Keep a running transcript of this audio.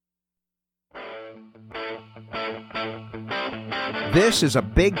This is a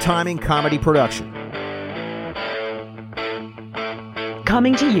Big Timing Comedy production.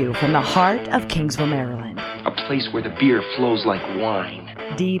 Coming to you from the heart of Kingsville, Maryland. A place where the beer flows like wine.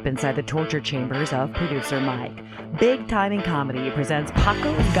 Deep inside the torture chambers of producer Mike, Big Timing Comedy presents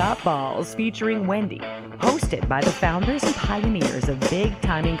Paco's Got Balls featuring Wendy, hosted by the founders and pioneers of Big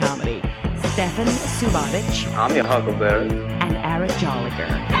Timing Comedy, Stefan Subotic. I'm your Huckleberry. And Eric Jolliger.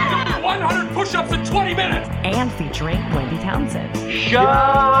 100 push-ups in 20 minutes! And featuring Wendy Townsend.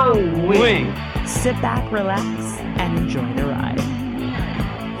 Showing! Sit back, relax, and enjoy the ride.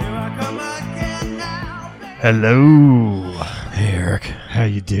 Hello. Hey, Eric. How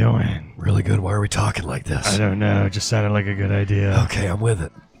you doing? Really good. Why are we talking like this? I don't know. It just sounded like a good idea. Okay, I'm with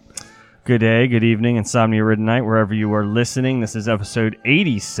it. Good day, good evening, insomnia-ridden night, wherever you are listening. This is episode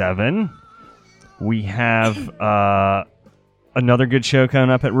 87. We have another good show coming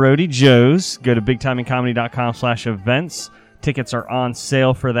up at Roadie Joe's. Go to bigtimingcomedy.com/events. Tickets are on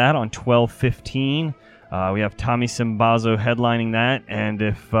sale for that on 12/15. We have Tommy Simbazo headlining that. And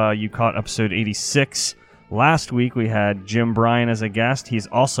if you caught episode 86... last week, we had Jim Bryan as a guest. He's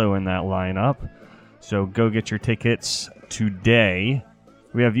also in that lineup. So go get your tickets today.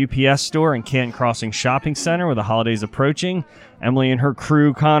 We have UPS Store and Canton Crossing Shopping Center with the holidays approaching. Emily and her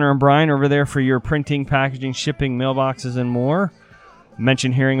crew, Connor and Brian, over there for your printing, packaging, shipping, mailboxes, and more.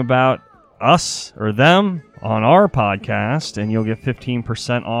 Mention hearing about us or them on our podcast, and you'll get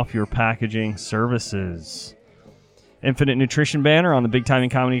 15% off your packaging services. Infinite Nutrition banner on the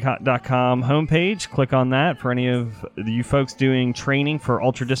BigTimingComedy.com homepage. Click on that for any of you folks doing training for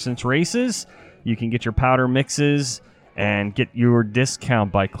ultra-distance races. You can get your powder mixes and get your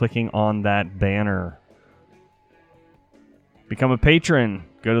discount by clicking on that banner. Become a patron.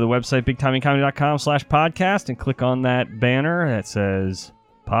 Go to the website BigTimingComedy.com/podcast and click on that banner that says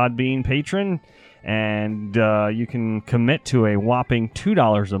Podbean Patron. And you can commit to a whopping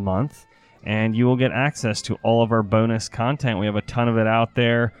 $2 a month. And you will get access to all of our bonus content. We have a ton of it out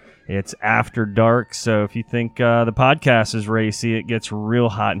there. It's after dark, so if you think the podcast is racy, it gets real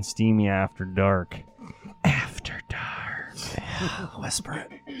hot and steamy after dark. After dark. Whisper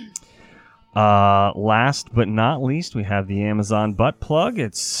it. Last but not least, we have the Amazon butt plug.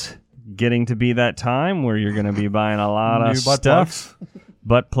 It's getting to be that time where you're going to be buying a lot of stuff.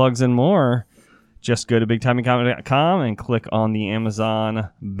 Butt plugs and more. Just go to BigTimingComedy.com and click on the Amazon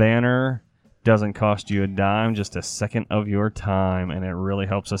banner. Doesn't cost you a dime, just a second of your time, and it really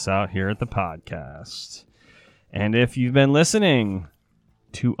helps us out here at the podcast. And if you've been listening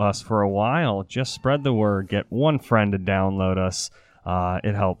to us for a while, just spread the word. Get one friend to download us.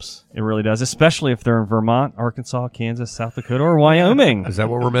 It helps. It really does, especially if they're in Vermont, Arkansas, Kansas, South Dakota, or Wyoming. Is that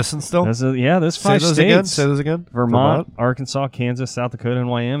what we're missing still? There's 5 states. Again. Say those again. Vermont, Arkansas, Kansas, South Dakota, and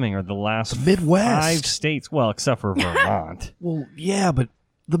Wyoming are the last Midwest. 5 states. Well, except for Vermont. Well, yeah, but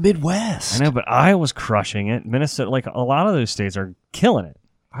the Midwest. I know, but Iowa's crushing it. Minnesota, like a lot of those states are killing it.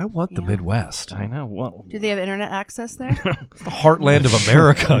 I want the Midwest. I know. Well, do they have internet access there? It's the heartland of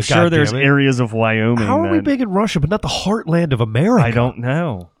America. I'm sure there's areas of Wyoming. How are we big in Russia, but not the heartland of America? I don't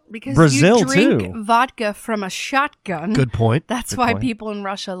know. Because Brazil, you drink too. vodka from a shotgun. Good point. That's Good why point. people in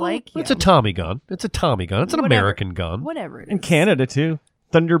Russia like you. It's a Tommy gun. It's a Tommy gun. It's an Whatever. American gun. Whatever it is. In Canada, too.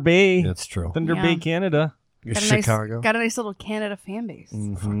 Thunder Bay. That's true. Thunder Yeah. Bay, Canada. Chicago. Got a nice little Canada fan base.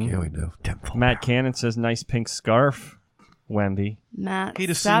 Fuck yeah, we do. Tenfold. Matt Cannon says, nice pink scarf, Wemby. Matt, He'd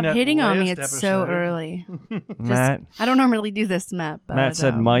have stop seen that hitting on me. last It's so episode. early. Matt I don't normally do this, Matt. But, Matt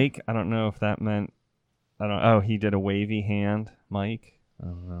said Mike. I don't know if that meant... Oh, he did a wavy hand, Mike. I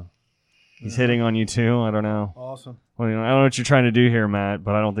don't know. He's hitting on you, too? I don't know. Awesome. Well, I don't know what you're trying to do here, Matt,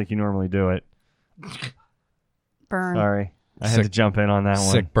 but I don't think you normally do it. Burn. Sorry. I had to jump in on that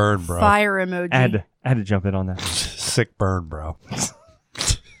one. Sick burn, bro. Fire emoji. I had to jump in on that. Sick burn, bro.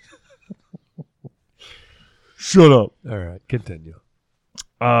 Shut up. All right, continue.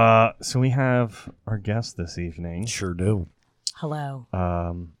 So we have our guest this evening. Sure do. Hello.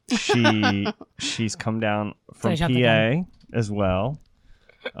 She's come down from Sorry, jump PA again. as well.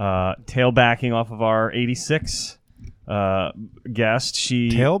 Tailbacking off of our 86 guest.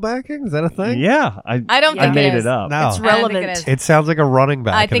 Tailbacking? Is that a thing? Yeah, I don't think made it is. it up. No. It's I don't think relevant. it is. It sounds like a running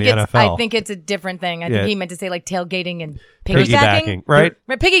back I think in the it's. NFL. I think it's a different thing. I Yeah. think he meant to say like tailgating and Piggybacking, piggybacking. right?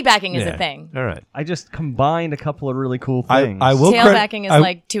 Piggybacking is Yeah. a thing. All right. I just combined a couple of really cool things. I will Tailbacking is I,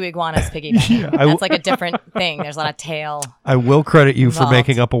 like two iguanas piggybacking. I That's like a different thing. There's a lot of tail. I will credit you for involved.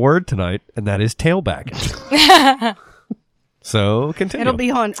 making up a word tonight, and that is tailbacking. So continue. It'll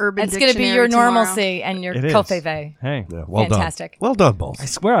be on Urban It's going to be your Dictionary tomorrow. normalcy and your It is. covfefe. Hey, Yeah, well Fantastic. done. Well done, Balls. I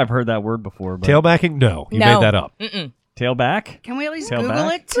swear I've heard that word before. But Tailbacking? No, you No. made that up. Mm-mm. Tailback? Can we at least Tailback? Google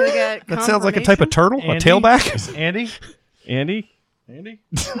it to get That sounds like a type of confirmation? turtle. A tailback? Andy? Andy? Andy?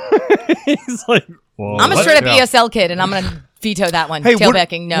 He's like, whoa. I'm a what? straight up Yeah. ESL kid, and I'm gonna veto that one. Hey,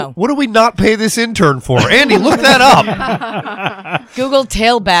 Tailbacking, no. What do we not pay this intern for? Andy, look that up. Google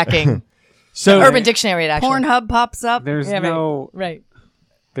tailbacking. So Urban Dictionary, it actually. Pornhub pops up. There's Yeah, no. Right.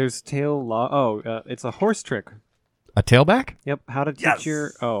 There's tail law. Oh, it's a horse trick. A tailback? Yep. How to teach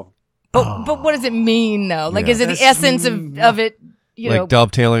your. Oh. But what does it mean, though? Like, Yeah. is it the essence of it? You Like know.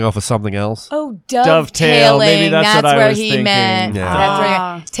 dovetailing off of something else? Oh, Dovetail. Maybe dovetailing. that's what I where was he thinking. meant. Yeah.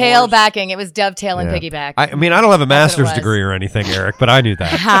 That's where tailbacking. It was dovetail and Yeah. piggyback. I mean, I don't have a That's what it master's was. degree or anything, Eric, but I knew that.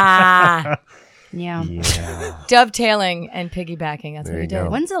 Ha! Yeah. Dovetailing and piggybacking. That's There what you he did. go.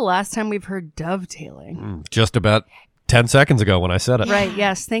 When's the last time we've heard dovetailing? Just about 10 seconds ago when I said it. Right.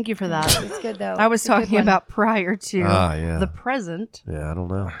 Yes. Thank you for that. It's good, though. I was It's a good talking one. about prior to Yeah. the present. Yeah, I don't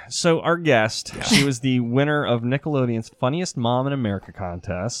know. So our guest, she was the winner of Nickelodeon's Funniest Mom in America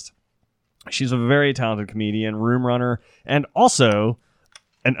contest. She's a very talented comedian, room runner, and also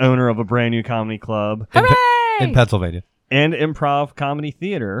an owner of a brand new comedy club In Pennsylvania. and improv comedy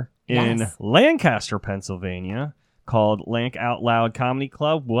theater in Yes. Lancaster, Pennsylvania, called Lanc Out Loud Comedy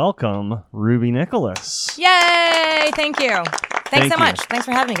Club. Welcome, Rubi Nicholas. Yay! Thank you. Thank Thanks so you. much. Thanks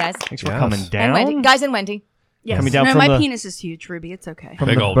for having me, guys. Thanks for Yes. coming And down. Wendy. Guys and Wendy. Yes. Coming down no, from my the- penis is huge, Ruby. It's okay. From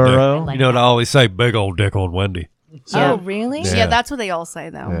Big the old borough. dick. You know what I always say? Big old dick on Wendy. Oh, really? Yeah. Yeah, that's what they all say,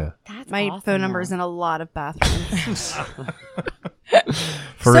 though. Yeah. That's My awesome, phone number though. is in a lot of bathrooms.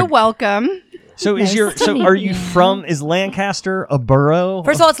 For So welcome. So is are you from, is Lancaster a borough?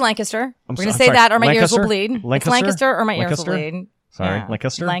 First of all, it's Lancaster. I'm We're going to so- say sorry. that or my ears Lancaster? will bleed. It's Lancaster? Lancaster or my ears Lancaster? will bleed. Sorry, Yeah.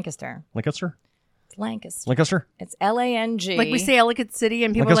 Lancaster? Lancaster. Lancaster? It's Lancaster. Lancaster? It's Lang. Like we say Ellicott City,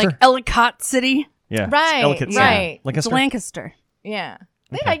 and people are Lancaster? like, Ellicott City. Yeah. it's Right, Ellicott City. right. It's Lancaster? Lancaster. Yeah.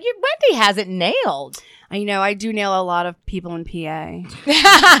 Yeah, Wendy has it nailed. I know, I do nail a lot of people in PA.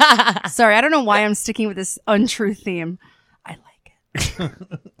 Sorry, I don't know why I'm sticking with this untrue theme. I like it.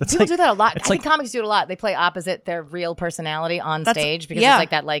 That's People like, do that a lot. I it's think like- comics do it a lot. They play opposite their real personality on That's- stage because yeah. it's like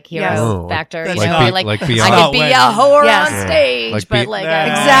that like hero Yes. Oh, factor. That's You know, right. You're like Like I Beyonce. could be a whore Yes. on stage, Like but Be- like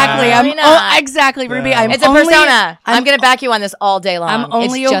Exactly. maybe not. Exactly, Ruby. I'm It's a only, persona. I'm going to back you on this all day long. I'm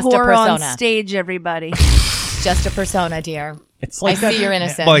only it's a just whore a on persona. stage, everybody. Just a persona, dear. it's I like that. see your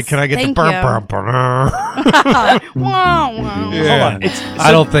innocence. Mike, can I get Thank the you. burp? Wow, wow. Yeah. Hold on.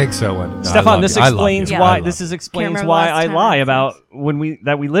 I don't think so, Wendy. No, I Stefan, love this you. I love explains you. Yeah. I why. love This you. is explains remember why last I time lie it about when we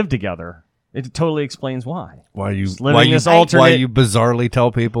live together. It totally explains why. Why you Just living why you this alternate- why you bizarrely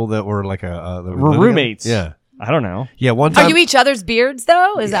tell people that we're like that We're living together? roommates. Yeah. I don't know. Yeah, one Are time you each other's beards,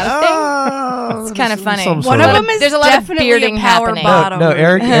 though? Is that a thing? It's kind of funny. some One sort of of- them is There's a lot of definitely bearding a power happening. bottom. No,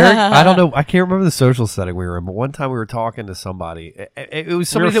 Eric, I don't know. I can't remember the social setting we were in, but one time we were talking to somebody. It was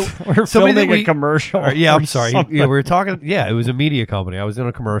somebody we're that filming that a commercial. Yeah, or I'm sorry. something. Yeah, we were talking. Yeah, it was a media company. I was in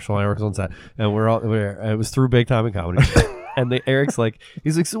a commercial. And I was on set, and it was through Big Time in Comedy. And Eric's like,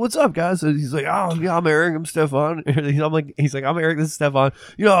 he's like, so what's up, guys? And he's like, oh yeah, I'm Eric. I'm Stefan. He's like, I'm Eric. This is Stefan.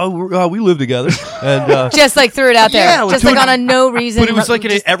 You know, we live together. And Just like threw it out there. Yeah, just to like an- on a no reason. but it was like an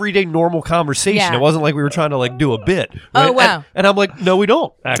just- everyday normal conversation. Yeah. It wasn't like we were trying to like do a bit. Oh, right? wow. And I'm like, no, we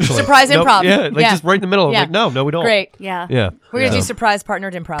don't actually. Surprise No, improv. Yeah, like Yeah. just right in the middle. I'm Yeah. like, no, we don't. Great. Yeah. Yeah. We're going to Yeah. do surprise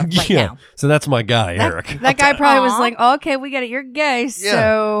partnered improv right Yeah. now. So that's my guy, Eric. That guy probably was Aw. like, oh, okay, we get it. You're gay. Yeah.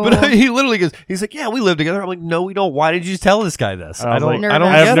 So. But he literally goes, he's like, yeah, we live together. I'm like, no, we don't. Why did you tell this guy this? I was like, I don't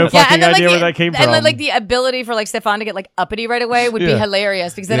I have get no it. fucking and then, idea like, where that came and from. then, like the ability for like Stefan to get like uppity right away would be Yeah.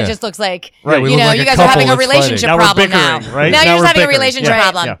 hilarious because then Yeah. it just looks like Right, we you look know like you a guys are couple having a that's relationship fighting. Now we're problem bickering, now. right? Now Now you're we're just having a bickering. relationship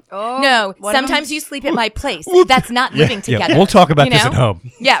Yeah. problem. Yeah. Oh, No, one of them- sometimes you sleep at my place. That's not living together. We'll talk about you this know? at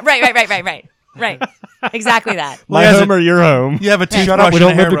home. Yeah, right. Exactly that. My has home or your home? You have a toothbrush up, we and don't a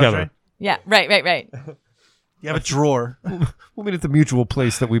live hairbrush, together. right? Yeah, right. You have a drawer. We'll meet at the mutual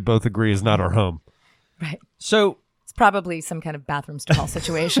place that we both agree is not our home. Right. So It's probably some kind of bathroom stall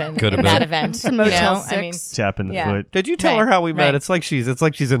situation Could have in that been. event. It's a Motel you know? I mean, 6. tap in the Yeah. foot. Did you tell Right, her how we met? right. It's like she's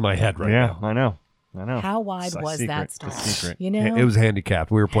in my head right Yeah, now. I know. how wide It's a was secret. that It's a stall? secret. You know, It was handicapped.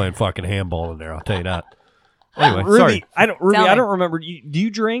 We were playing fucking handball in there. I'll tell you that. Anyway, Ruby, sorry. I don't me. remember. Do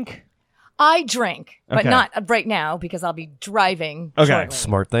you drink? I drink, but Okay. not right now because I'll be driving. Okay. shortly.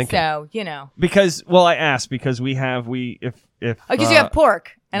 Smart thinking. So you know, Because I asked because if because you have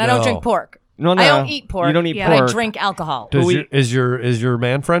pork, and I no. don't drink pork. no, I don't eat pork. You don't eat Yeah. But pork. I drink alcohol. Is your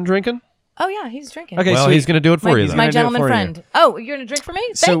man friend drinking? Oh yeah, he's drinking. Okay, Well, so he's going to do it for you He's then. my gonna do it gentleman for you. friend. Oh, you're gonna drink for me?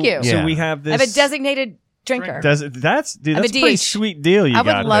 So- Thank you. So Yeah. we have I this. have a designated drinker. That's I'm that's a a pretty DH. sweet deal you I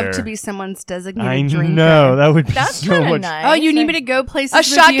got would love there. to be someone's designated I drinker. know that would be That's so kind of much. nice. Oh, you need me to go places a with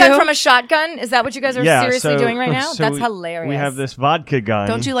shotgun you? from a shotgun? Is that what you guys are Yeah, seriously so- doing right now? so That's we- hilarious. We have this vodka gun.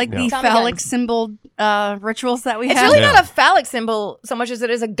 Don't you like No. the Tommy phallic guns. symbol rituals that we It's have? really Yeah. not a phallic symbol so much as it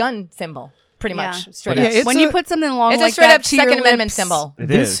is a gun symbol. pretty much. Yeah. Straight Yeah, up. it's When you put something long It's like a straight that up to your Second Amendment lips- symbol.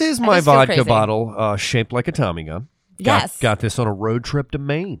 This is I my just feel vodka crazy. bottle shaped like a Tommy gun. Yes. Got this on a road trip to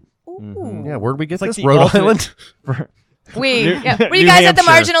Maine. Ooh. Yeah, where'd we get It's like this? the Rhode ultimate- Island? Were New you guys at the Hampshire.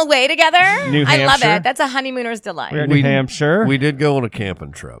 Marginal Way together? New I love Hampshire. it. That's a honeymooner's delight. We're in New Hampshire. We did go on a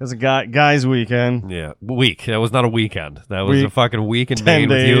camping trip. It was a guys' weekend. Yeah, week. That was not a weekend. That was Week. a fucking week in 10 Maine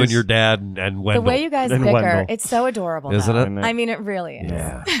with you and days. your dad and The Wendell. way you guys And bicker, Wendell. it's so adorable. Isn't though. it? I mean, it really is.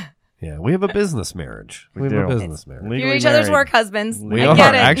 Yeah. Yeah, we have a business marriage. We have do. a business marriage. Legally You're each other's married. work husbands. We I are.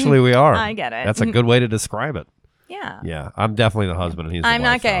 get it. Actually, we are. I get it. That's a good way to describe it. Yeah. Yeah, I'm definitely the husband and he's the I'm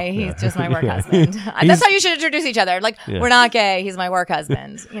not wife, gay. though. He's Yeah. just my work Yeah. husband. He's- That's how you should introduce each other. Like, Yeah. we're not gay. He's my work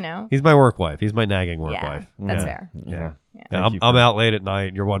husband. You know? He's my work wife. He's my nagging work Yeah, wife. that's Yeah. fair. Yeah. Thank I'm, you I'm for- out late at night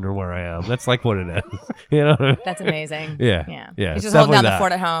and you're wondering where I am. That's like what it is. You know? That's amazing. Yeah. Yeah. Yeah, He's it's just holding down definitely the that.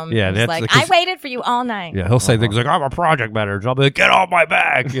 fort at home. Yeah, He's that's like, because- I waited for you all night. Yeah, he'll say things like, I'm a project manager. I'll be like, get off my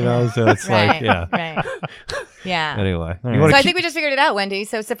back. You know, so it's Right. like, yeah. Right. Yeah. Anyway. All You right. wanna So I keep- think we just figured it out, Wendy.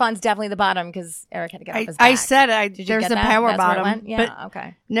 So Stefan's definitely the bottom because Eric had to get off his I back. said Did you there's get a that? power That's where it bottom, went? Yeah. but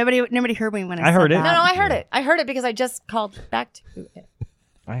Okay. nobody heard me when I I heard said it. that. No, I heard it. I heard it because I just called back to it.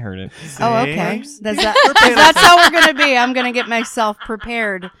 I heard it. Oh, okay. That's how we're gonna be. I'm gonna get myself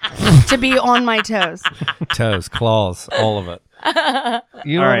prepared to be on my toes. Toes, claws, all of it.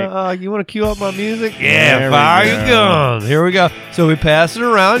 You All want to cue up my music? There Yeah, we fire go. your guns. Here we go. So we pass it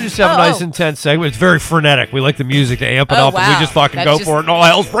around. Just have a nice, intense segment. It's very frenetic. We like the music to amp it Oh, up, and wow. we just fucking That's go just- for it, and all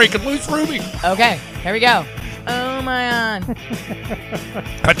hell's breaking loose, Ruby. Okay. Here we go. Oh my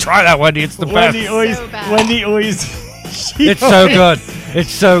god. Try that, Wendy. It's the best. Wendy always. So bad. Wendy always. she It's so good. It's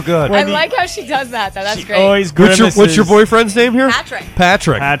so good. I like how she does that though. That's She great. always What's your grimaces. boyfriend's name here? Patrick.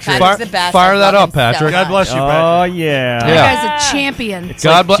 Patrick. Patrick. Patrick's the best. Fire I that love up, him so Patrick. much. God bless you, Oh Patrick. yeah. That Yeah. guy's a champion. It's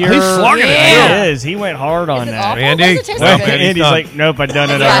God like bless. He's pure- slugging it. Yeah. He is. He went hard on Is it that. awful? Andy. What does it taste Well, like? Andy's Andy's done. like, nope, I've done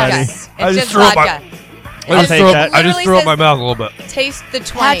it It's vodka. already. It's I just just threw up my- vodka. I'll I just take threw that. I just threw up my mouth a little bit. Taste the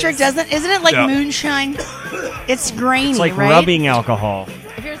 20s. Patrick isn't it like Yeah. moonshine? It's grainy, It's like right? rubbing alcohol.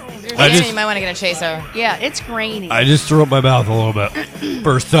 If you're I Danny, just- you might want to get a chaser. Yeah, it's grainy. I just threw up my mouth a little bit.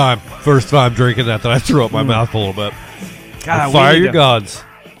 First time drinking that I threw up my mouth a little bit. God, we Fire need your to- guns.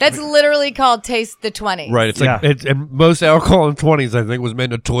 That's literally called Taste the 20s. Right. It's like Yeah. and most alcohol in 20s, I think, was made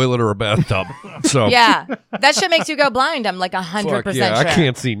in a toilet or a bathtub. So Yeah. That shit makes you go blind. I'm like 100% fuck yeah, sure. I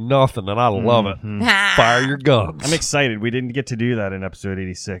can't see nothing, and I love it. Ha. Fire your guns. I'm excited. We didn't get to do that in episode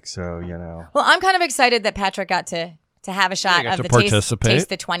 86, so you know. Well, I'm kind of excited that Patrick got to have a shot got of to the participate. taste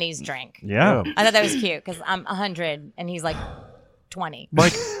the 20s drink. Yeah. I thought that was cute because I'm 100 and he's like 20.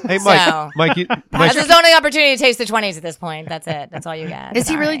 Mike. Hey, Mike. So- Mike. That's his only opportunity to taste the 20s at this point. That's it. That's all you get. Is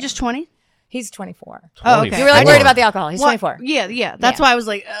he really Sorry. just 20? He's 24. Oh, okay. You were like I worried just- about the alcohol. He's What? 24. Yeah. That's Yeah. why I was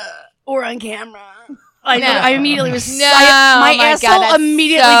like, or on camera. I No. I immediately was No, my my asshole God, that's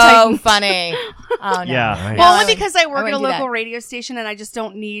immediately so tightened. funny. Oh no. Yeah. Right. Well, No, only because I work at a wouldn't do local that. radio station and I just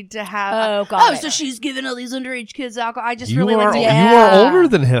don't need to have. Oh, got it. so she's giving all these underage kids alcohol. I just You really are like to. Yeah. you are older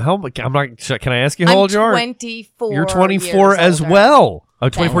than him. How much? I'm not. Can I ask you how I'm old you are? 24. You're 24 years as older. well. Oh,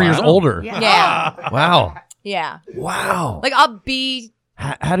 24 years Wow. older. Yeah. Yeah. Wow. Yeah. Wow. Like I'll be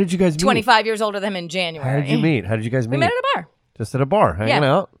How did you guys meet? 25 years older than him in January. How did you meet? How did you guys meet? We met at a bar. Just at a bar, hanging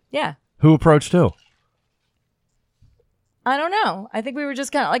Yeah. out. Yeah. Who approached who? I don't know. I think we were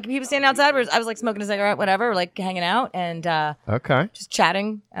just kind of like he was standing outside. I was like smoking a cigarette, whatever, like hanging out and Okay. just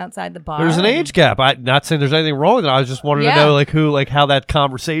chatting outside the bar. There's an and- age gap. I'm not saying there's anything wrong with it. I was just wanting Yeah. to know how that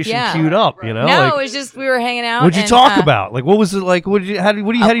conversation Yeah. queued up. You know, No, like, it was just we were hanging out. what'd you and, talk about? Like, what was it like? What did you? How do you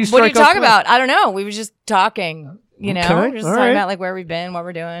What strike did you talk up? about? I don't know. We were just talking. You know, Okay, we were just all talking right. about like where we've been, what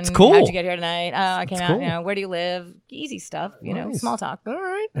we're doing. It's cool. How'd you get here tonight? Oh, I came It's out. cool. You know, where do you live? Easy stuff. You know, Nice. small talk. All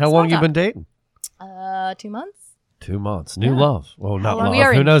right. How Small long you talk. been dating? 2 months. 2 months. New love. Well, not long? love. We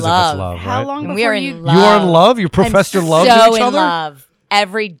are Who in knows if love. it's love? How right? long And before we are you? in love. You are in love. You professed your love so to each in other. love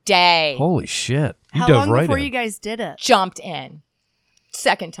every day. Holy shit! You How dove long right before in. you guys did it? Jumped in.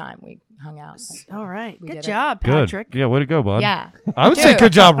 Second time we hung out. All right. We Good did it. job, Good. Patrick. Yeah, way to go, bud. Yeah. I would say Dude.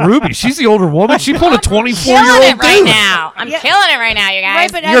 good job, Ruby. She's the older woman. She pulled a 24-year-old Killing dude. it right now. I'm Yeah. killing it right now, you guys.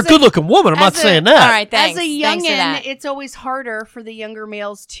 Right, but You're a as good-looking woman. I'm not as a- saying that. All right, thanks. As a Thanks for youngin, that. it's always harder for the younger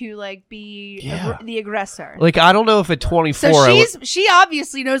males to like be Yeah. the aggressor. Like, I don't know if at 24, So I would- she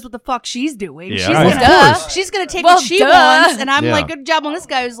obviously knows what the fuck she's doing. Yeah, she's of gonna course. she's gonna take Well, what she duh. wants, and I'm Yeah. like, good job on this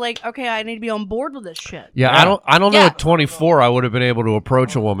guy who's like, okay, I need to be on board with this shit. Yeah, I don't know. Yeah. At 24, I would have been able to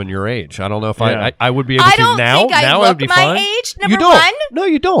approach a woman your age. I don't know if Yeah. I would be able I to don't now. think I now look would be my fine. age, you number don't. one. No,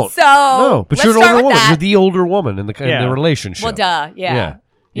 you don't. So no, but let's you're an start older with woman. that. You're the older woman in the Well, relationship. duh. Yeah.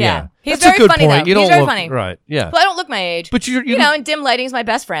 Yeah. He's That's a very good funny, point. though. You don't He's very look funny. right. Yeah. But I don't look my age. But you and dim lighting's my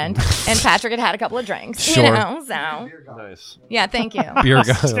best friend. And Patrick had a couple of drinks. Sure. You know, so. Nice. Yeah, thank you. Beer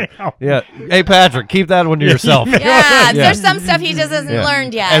guy. Yeah. Hey, Patrick, keep that one to yourself. Yeah, there's some stuff he just hasn't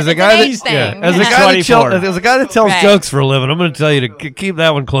learned yet. As a It's guy an age thing. as a guy that tells jokes for a living, I'm going to tell you to keep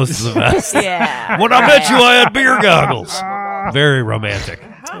that one close to the vest. Yeah. When I met you, I had beer goggles. Very romantic.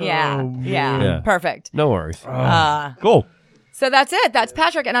 Yeah. Perfect. No worries. Uh, Cool. So that's it. That's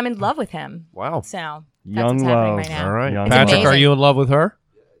Patrick, and I'm in love with him. Wow. So that's Young what's happening love. right now. All right. Young Patrick, love. are you in love with her?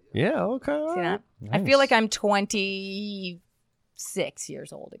 Yeah. Okay. all See right. that? I feel like I'm 26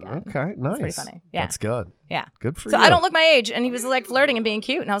 years old again. Okay. Nice. It's pretty funny. Yeah. That's good. Yeah. Good for So you. I don't look my age, and he was like flirting and being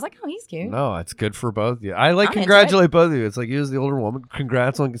cute, and I was like, oh, he's cute. No, it's good for both of you. I I'm into congratulate both of you. It's like you as the older woman,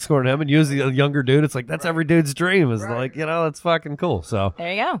 congrats on scoring him, and you as the younger dude. It's like that's every dude's dream. Is like that's fucking cool. So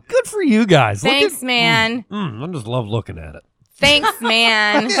There you go. good for you guys. Look Thanks, at- man. I just love looking at it. Thanks,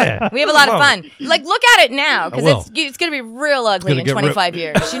 man. Yeah. We have a lot of fun. Like, look at it now, I because will. it's going to be real ugly gonna in get 25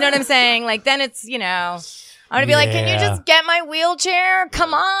 years. You know what I'm saying? Like, then it's, I'm going to be like, can you just get my wheelchair?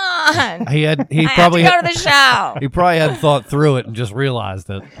 Come on. He probably have to go to the show. He probably hadn't thought through it and just realized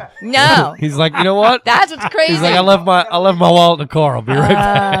it. No. He's like, you know what? That's what's crazy. He's like, I left my wallet in the car. I'll be right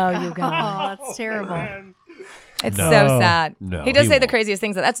back. Oh, you guys. Oh, that's terrible. It's No. so sad. No, he does he say the won't. craziest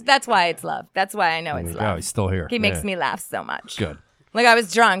things. That's why it's love. That's why I know it's Oh, love. he's still here. He makes Yeah. me laugh so much. Good. Like I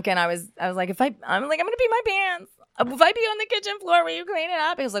was drunk and I was like, I'm gonna pee my pants. If I pee on the kitchen floor, will you clean it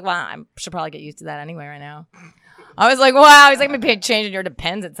up? He was like, wow, I should probably get used to that anyway right now. I was like, wow. He's like, maybe changing your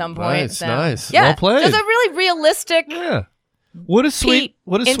Depends at some point. Nice, So, nice. Yeah, Well played. Just a really realistic Yeah. What a sweet.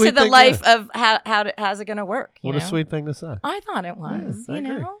 What a into sweet the thing life to, of how's it gonna work. What you a know? sweet thing to say. I thought it was. I you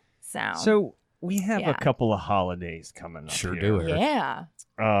agree. know. So we have Yeah. a couple of holidays coming up. Sure here. do, Eric. Yeah.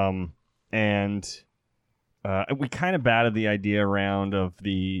 And we kind of batted the idea around of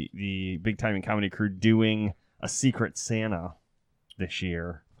the Big Timing Comedy Crew doing a Secret Santa this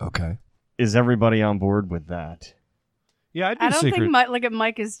year. Okay. Is everybody on board with that? Yeah, I do I don't secret. think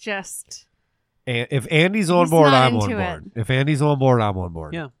Mike is just. And if Andy's on He's board, not I'm on into board. it. If Andy's on board, I'm on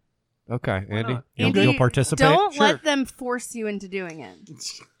board. Yeah. Okay, Andy, not? you'll participate. Don't Sure. let them force you into doing it.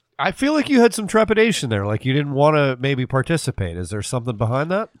 I feel like you had some trepidation there, like you didn't want to maybe participate. Is there something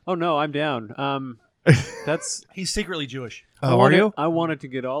behind that? Oh no, I'm down. That's. He's secretly Jewish. Oh, are you? I wanted to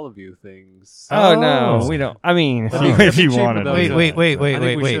get all of you things. Oh, no, we don't. I mean, if you, if you wanted those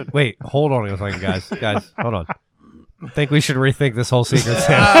to. up. Wait. Hold on a second, guys, hold on. I think we should rethink this whole Secret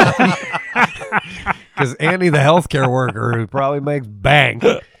Santa. Because Andy, the healthcare worker who probably makes bank,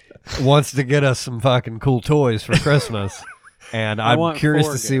 wants to get us some fucking cool toys for Christmas. And I'm want curious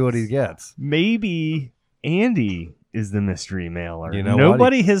 4 to see what he gifts. gets. Maybe Andy is the mystery mailer. You know what?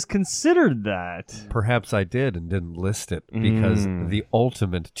 Nobody has considered that. Perhaps I did and didn't list it because Mm. the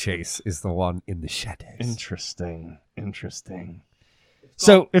ultimate chase is the one in the shadows. Interesting.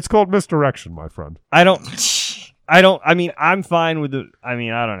 So It's called misdirection, my friend. I mean, I'm fine with I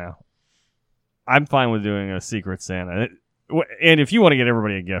don't know. I'm fine with doing a Secret Santa. And if you want to get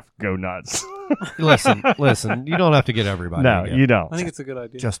everybody a gift, go nuts. Listen. You don't have to get everybody. No, a gift. you don't. I think it's a good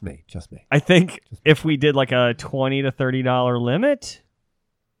idea. Just me. I think if we did like a $20 to $30 limit,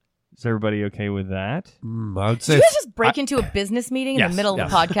 is everybody okay with that? I would Did say you guys just break into a business meeting in Yes, the middle yes.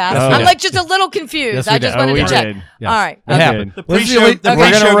 of the podcast? Yes, we I'm did. like just a little confused. Yes, we I did. just wanted we to check. did. Yes. All right. It Okay. happened. The This is pre-show, only- the We're gonna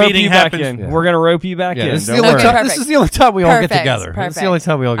pre-show rope meeting you back happened. in. Yeah. We're gonna rope you back Yeah, in. this is Don't the only worry. time. Perfect. This is the only time we all get Perfect. together. This is the only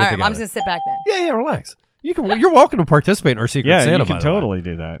time we all get All right, together. I'm just gonna sit back then. Yeah, relax. You're welcome to participate in our Secret Yeah, Santa. you can by the way. totally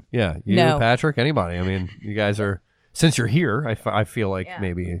do that. Yeah, you, No. Patrick, anybody. I mean, you guys are. Since you're here, I feel like Yeah.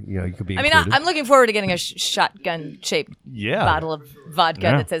 maybe you could be. I mean, included. I'm looking forward to getting a shotgun shaped yeah. bottle of vodka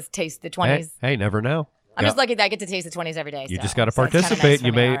Yeah. that says "Taste the 20s." Hey, never know. I'm Yeah. just lucky that I get to taste the 20s every day. You so- just got to so it's kinda participate. nice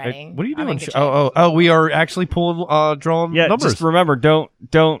You for me may. already. What are you I'm doing? in good shape. Oh, we are actually drawing Yeah, numbers. just remember, don't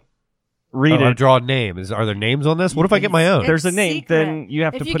read I'm it. drawing names. Are there names on this? What if I get my own? There's a It's name, secret. then you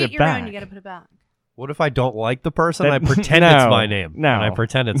have If to you put get it your back. own, you got to put it back. What if I don't like the person? That- I pretend it's No, my name. no. And I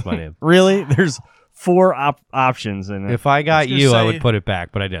pretend it's my name. Really? There's 4 options in it. If I got gonna you, I say- would put it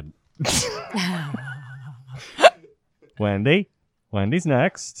back, but I didn't. Wendy's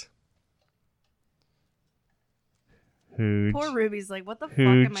next. Poor Ruby's like, what the fuck am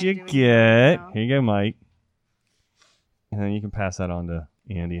I Who'd you doing get? right now? Here you go, Mike. And then you can pass that on to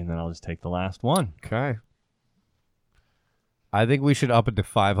Andy, and then I'll just take the last one. Okay. I think we should up it to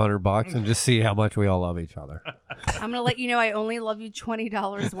 $500 and just see how much we all love each other. I'm gonna let you know I only love you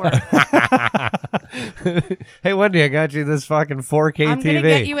 $20 worth. Hey, Wendy, I got you this fucking 4K I'm TV. gonna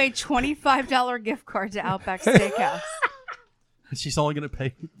get you a $25 gift card to Outback Steakhouse. She's only going to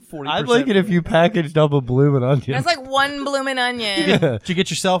pay 40%. I'd like it if you packaged up a bloomin' onion. That's like one bloomin' onion. Did you get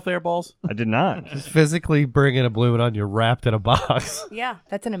yourself there, Balls? I did not. Just physically bring in a bloomin' onion wrapped in a box. Yeah.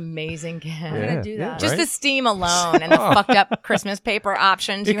 That's an amazing gift. I'm going to do that. Just the steam alone and the fucked up Christmas paper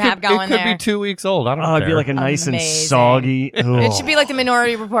options you have going there. It could there. be 2 weeks old. I don't know. Oh, it'd be like a nice and soggy. It should be like the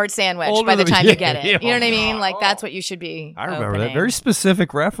Minority Report sandwich Older by the than- time you get it. yeah. You know what I mean? Like, that's what you should be. I remember opening. that. Very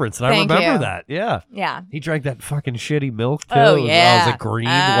specific reference. And I Thank remember you. that. Yeah. Yeah. He drank that fucking shitty milk, too. Oh, Was yeah. it green?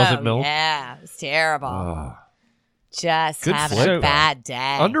 Was it milk? Yeah. It was terrible. Oh. Just Good having flick, a though. bad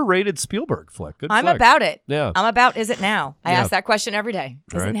day. Underrated Spielberg flick. Good I'm flick. about it. Yeah. I'm about, is it now? I Yeah. ask that question every day.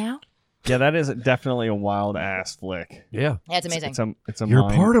 Is Right. it now? Yeah, that is definitely a wild ass flick. Yeah. Yeah, it's amazing. It's a You're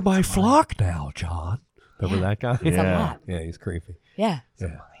mind- part of my flock now, John. Remember that guy? It's a lot. Yeah, he's creepy. Yeah.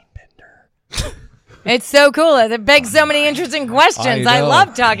 Yeah. It's so cool. It begs so many interesting questions. I know.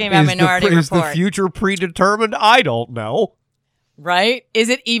 love talking about Minority Is the Report. future predetermined? I don't know. Right? Is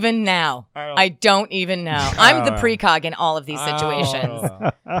it even now? I don't even know. I'm the precog in all of these situations.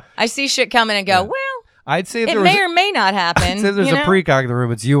 I see shit coming and go, well, I'd say if it there may was or may not happen. I'd say if there's you a know? precog in the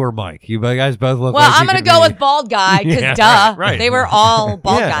room, it's you or Mike. You guys both look Well, like I'm you going to could go be- with bald guy because Yeah, duh. right. They were all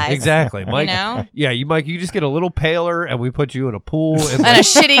bald yeah, guys. Exactly. Mike, know? Yeah, Mike, you just get a little paler and we put you in a pool And a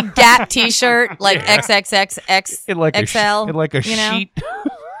shitty Gap t-shirt like XXXXXL. in like a you know? sheet.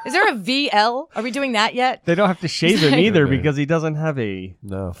 Is there a VL? Are we doing that yet? They don't have to shave him either because he doesn't have a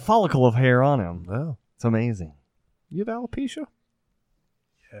No. follicle of hair on him. No. It's amazing. You have alopecia?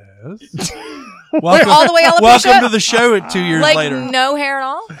 Yes. Wait, all the way alopecia? Welcome to the show 2 years like later. no hair at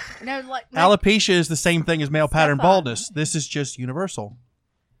all? No, like, Alopecia is the same thing as male pattern baldness. This is just universal.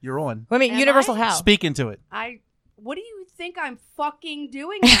 You're on. Wait a minute, Am universal I? how? Speak into it. what do you think I'm fucking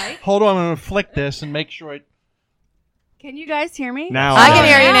doing, Mike? Hold on, I'm going to flick this and make sure it... Can you guys hear me? Now I can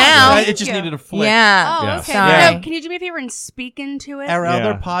hear you now. It just needed a flick. Yeah. Oh, Yeah. okay. Sorry. No, can you do me a favor and speak into it? Our Yeah.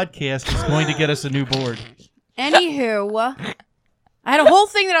 other podcast is going to get us a new board. Anywho, I had a whole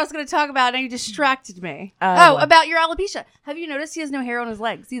thing that I was going to talk about, and you distracted me. Oh. About your alopecia. Have you noticed he has no hair on his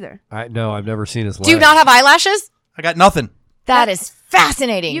legs either? No, I've never seen his legs. Do you not have eyelashes? I got nothing. That is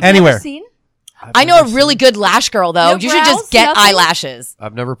fascinating. You've Anywhere. never seen? I know a really good lash girl, though. No You should brows? just get Nothing? eyelashes.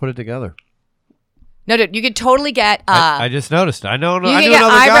 I've never put it together. No, dude, you could totally get I just noticed. I know. you I can knew get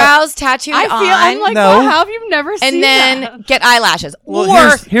another guy. eyebrows tattooed I feel on. I'm like, No. wow, how have you never seen and then that? get eyelashes. Well,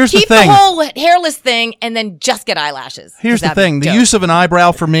 or here's the keep thing. whole hairless thing and then just get eyelashes. Here's the That'd be thing. The dope. use of an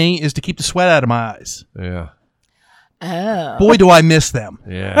eyebrow for me is to keep the sweat out of my eyes. Yeah. Oh. Boy, do I miss them.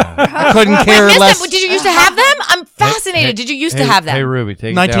 Yeah. I couldn't Wait, care missed less. them. Did you used to have them? I'm fascinated. Hey, Did you used to have them? Hey, Ruby,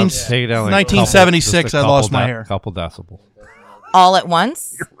 take 19 it down. Take it down. Like 1976, just a I lost couple my hair. Couple decibels. All at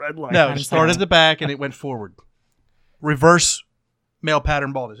once? No, it started at the back and it went forward. Reverse male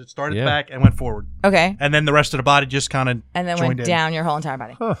pattern baldness. It started at the back and went forward. Okay. And then the rest of the body just kind of And then joined went in. down your whole entire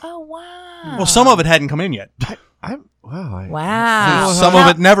body. Huh. Oh, wow. Well, some of it hadn't come in yet. Wow. Wow. Some of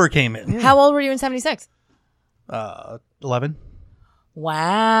it never came in. How old were you in 76? 11.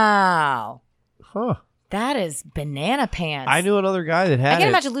 Wow. Huh. That is banana pants. I knew another guy that had I can it.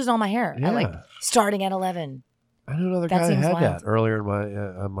 imagine losing all my hair at like starting at 11. I knew another That guy that seems had wild. that earlier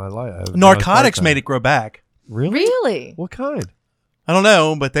in my life. Narcotics made it grow back. Really? Really? What kind? I don't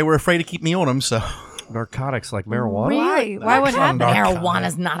know, but they were afraid to keep me on them, so. Narcotics like marijuana? Why? Why would happen?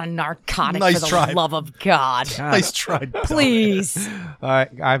 Marijuana's not a narcotic Nice for the try. love of God. Nice try. Please.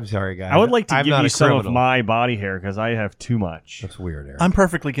 I'm sorry, guys. I would like to I'm give not you a some of criminal. my body hair because I have too much. That's weird, Eric. I'm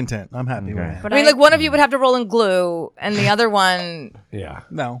perfectly content. I'm happy with it. But I mean, like one of you would have to roll in glue, and the other one Yeah.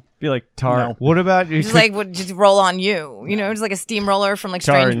 No. Be like tar. No. What about you? just like would just roll on you. You know, just like a steamroller from like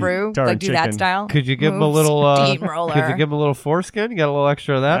Tar Strange and- Brew, tar like and do that chicken. style. Could you give him a Move, little? steamroller? Could you give him a little foreskin? You got a little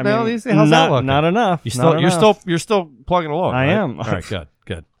extra of that I now mean, these days? How's that looking? Not enough. You Not enough. you're still plugging along. I right? am. All right, good.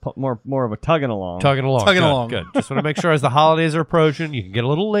 More of a tugging along. Tugging along. Tugging good, along. Good. Just want to make sure as the holidays are approaching, you can get a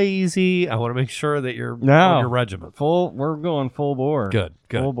little lazy. I want to make sure that you're on your regiment. We're going full bore. Good.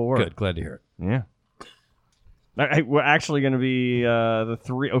 Full bore. Good. Glad to hear it. Yeah. We're actually going to be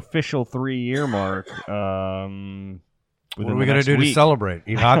the official 3-year mark. What are within we the going to next do to week. celebrate?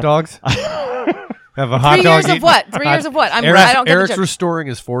 Eat hot dogs? Have a hot 3 dog. years of what? 3 years of what? I don't get the Eric's joke. restoring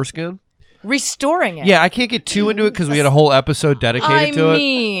his foreskin. Restoring it. Yeah, I can't get too into it because we had a whole episode dedicated to it. I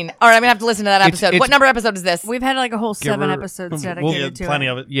mean, all right, I'm gonna have to listen to that episode. It's- What number episode is this? We've had like a whole Give 7 her- episodes We'll dedicated get to plenty it.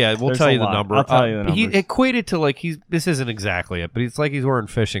 of it. Yeah, we'll There's tell a you the lot. number. I'll tell you the He numbers. equated to like this isn't exactly it, but it's like he's wearing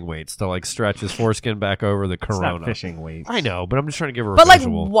fishing weights to like stretch his foreskin back over the It's corona. not fishing weights. I know, but I'm just trying to give her a But like,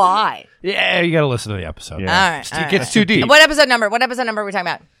 visual. why? Yeah, you got to listen to the episode. Yeah. All right, It gets too deep. What episode number? What episode number are we talking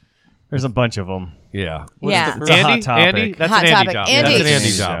about? There's a bunch of them. Yeah. Yeah. It's a hot topic. Andy? That's Hot an Andy topic. job. Andy. That's an Andy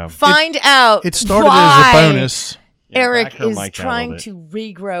Andy job. job. Find out. It started why as a bonus. Eric back her is mic down a trying little to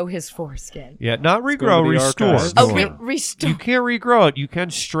regrow his foreskin. Yeah, not going regrow, to the restore. archives. Oh, You restore. can't regrow it. You can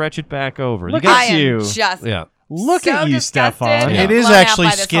stretch it back over. Look You at I am you. just yeah. Look so at you, disgusted Stefan. and It is blown out actually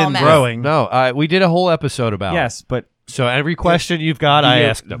by this whole skin mess. growing. No, we did a whole episode about it. Yes, but So every question you've got, I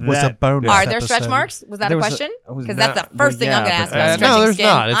asked them. Was a That- bonus. Are there stretch episode. marks? Was that There a was a- question? it was Because that's not- the first thing well, I'm going to yeah, ask but- about no, stretching there's skin.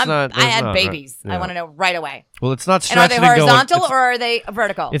 not. It's I'm- not- I there's had not, babies. right. I Yeah. want to know right away. Well, it's not And are they stretching and going. horizontal It's, or are they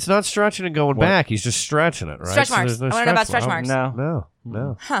vertical? it's not stretching and going back. He's just stretching it, right? Stretch So marks. there's no I wanna know about stretch marks. marks.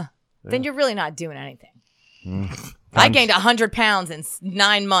 No. Huh. Then you're really not doing anything. Mm. I gained 100 pounds in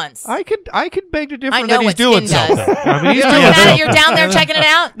 9 months. I could beg to differ I know that he's what doing skin does. something. I mean, he's You're doing looking at it, something. you're down there checking it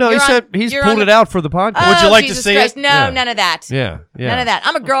out? No, he You're said on- he's you're pulled on it the- out for the podcast. Oh, Would you like to Jesus see Christ. it? No, Yeah. none of that. Yeah. None of that.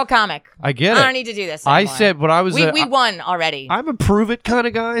 I'm a girl comic. I get I it. don't need to do this I anymore. said when I was we won already. I'm a prove it kind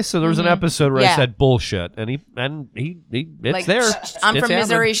of guy. So there was an episode where I Yeah. said bullshit, and he it's Like, there. I'm It's from happening.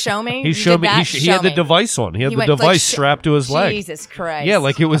 Missouri. Show me. He You showed did me. that? He Show had the me. device on. He had He the went, like, device strapped to his leg. Jesus Christ. Yeah,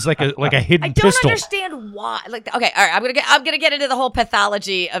 like it was like a hidden I don't pistol. understand why. Like, okay, all right. I'm gonna get into the whole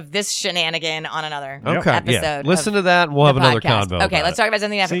pathology of this shenanigan on another Okay, episode. yeah. Listen of to that, and we'll have the another podcast. convo. Okay, about let's it. talk about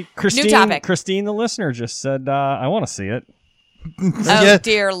something see, different. Christine, New topic. Christine, the listener, just said, "I want to see it." Oh Yeah.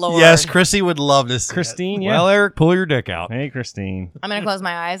 dear Lord. Yes, Chrissy would love to see it. Christine, yeah. Well, Eric, pull your dick out. Hey, Christine. I'm gonna close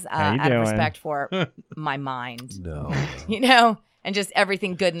my eyes How you out of doing? respect for my mind. No. You know, and just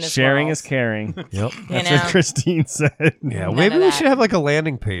everything good in this Sharing world. is caring. Yep. You That's know? what Christine said. Yeah, None maybe of we that. should have like a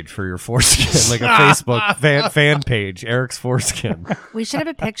landing page for your foreskin, like a Facebook fan page, Eric's foreskin. We should have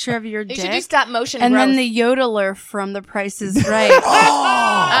a picture of your You dick. should do stop motion and growth. then the yodeler from The Price is Right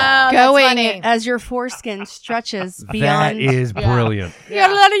oh, that's going funny. as your foreskin stretches That beyond. is brilliant.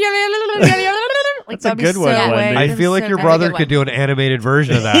 Like, That's a that'd be good one, so Wendy. I good. feel like So your good. brother good could do an animated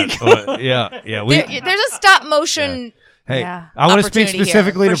version of that. Yeah. There's a stop motion. Hey, Yeah. I want to speak Opportunity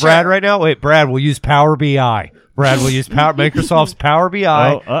specifically here, to for Brad sure. right now. Wait, Brad, we'll use Power BI. Brad will use Microsoft's Power BI,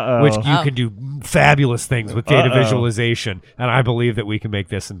 Oh, uh-oh. which you Oh. can do fabulous things with data Uh-oh. visualization, and I believe that we can make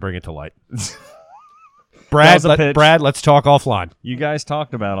this and bring it to light. That Brad, was a pitch. Brad, let's talk offline. You guys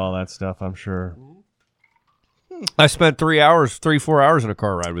talked about all that stuff, I'm sure. I spent 4 hours in a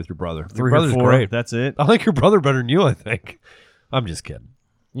car ride with your brother. Your 3 or brother's 4. great. That's it. I like your brother better than you, I think. I'm just kidding.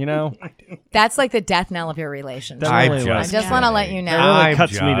 You know, That's like the death knell of your relationship. That I'm really I was. just want to let you know. That really I'm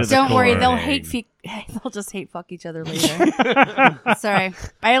cuts me to just the Don't worry, core. they'll just hate fuck each other later. Sorry,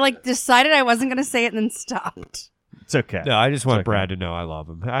 I decided I wasn't gonna say it and then stopped. It's okay. No, I just want okay. Brad to know I love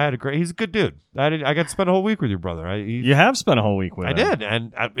him. He's a good dude. I got to spend a whole week with your brother. You have spent a whole week with I him. did,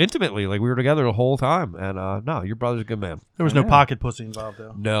 and intimately, like we were together the whole time. And no, your brother's a good man. There was no pocket pussy involved,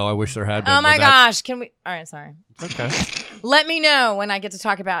 though. No, I wish there had been. Oh my but that- gosh. Can we? All right, sorry. Okay. Let me know when I get to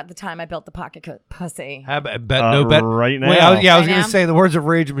talk about the time I built the pocket pussy. No bet right now. Wait, I was Right going now? to say the words of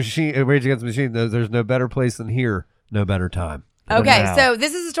Rage Against the Machine. There's no better place than here. No better time. Okay, Wow. so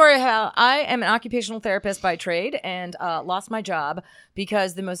this is a story of how I am an occupational therapist by trade and lost my job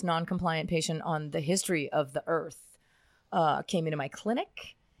because the most non-compliant patient on the history of the earth came into my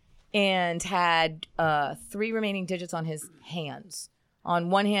clinic and had 3 remaining digits on his hands.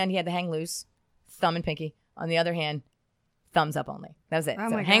 On one hand, he had the hang loose, thumb and pinky. On the other hand, thumbs up only. That was it. Oh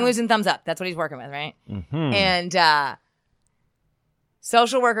So my hang God. loose and thumbs up. That's what he's working with, right? Mm-hmm. And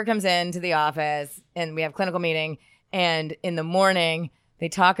social worker comes into the office and we have clinical meeting. And in the morning, they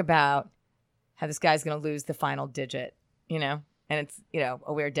talk about how this guy's going to lose the final digit, and it's,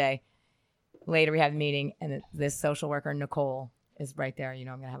 a weird day. Later, we have a meeting and this social worker, Nicole, is right there. I'm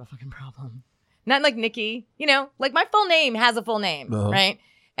going to have a fucking problem. Not like Nikki, like my full name has a full name, right?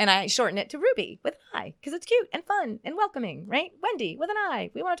 And I shorten it to Ruby with an I because it's cute and fun and welcoming, right? Wendy with an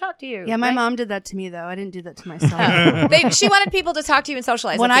I. We want to talk to you. Yeah, my right? mom did that to me though. I didn't do that to myself. She wanted people to talk to you and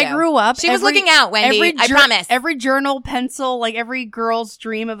socialize. When with I you. grew up, she was looking out, Wendy. I promise. Every journal, pencil, like every girl's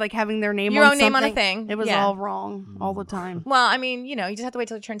dream of like having their name Your on own name on a something, thing. It was Yeah. all wrong all the time. Well, I mean, you just have to wait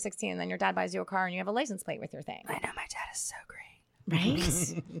till you turn 16, and then your dad buys you a car, and you have a license plate with your thing. I know my dad is so great. Right?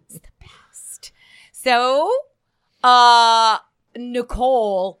 It's the best. So,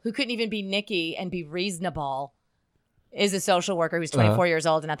 Nicole, who couldn't even be Nikki and be reasonable, is a social worker who's 24 years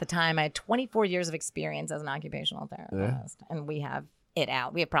old. And at the time, I had 24 years of experience as an occupational therapist. And we have it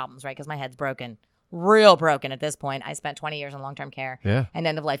out. We have problems, right? Because my head's broken. Real broken at this point. I spent 20 years in long-term care and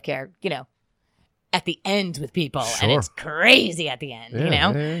end-of-life care, at the end with people. Sure. And it's crazy at the end,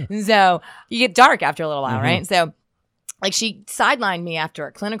 Yeah. So you get dark after a little while, right? So like she sidelined me after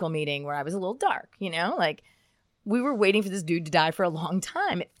a clinical meeting where I was a little dark, like we were waiting for this dude to die for a long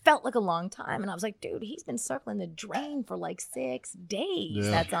time. It felt like a long time. And I was like, dude, he's been circling the drain for like 6 days.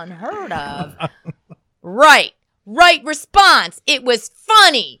 Yeah. That's unheard of. Right. Right response. It was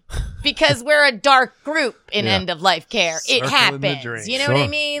funny because we're a dark group in end of life care. It happens. You know what I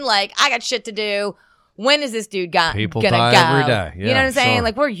mean? Like, I got shit to do. When is this dude gonna go? Every day. Yeah, you know what I'm saying?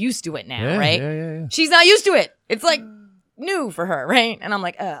 Like, we're used to it now, right? Yeah. She's not used to it. It's like new for her, right? And I'm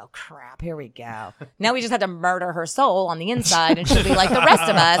like, oh crap, here we go. Now we just had to murder her soul on the inside, and she'll be like the rest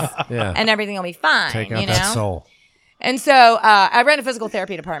of us, and everything will be fine. Take out you know? that soul. And so I ran a physical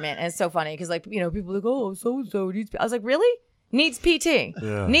therapy department, and it's so funny because, like, people are like, oh, so needs. I was like, really? Needs PT.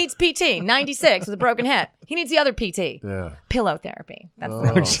 Yeah. Needs PT. 96 with a broken hip. He needs the other PT. Yeah. Pillow therapy.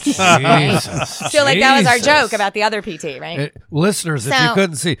 That's Jesus. So, like, that was our joke about the other PT, right? Listeners, if you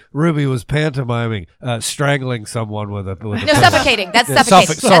couldn't see, Ruby was pantomiming strangling someone with a pillow. Suffocating. That's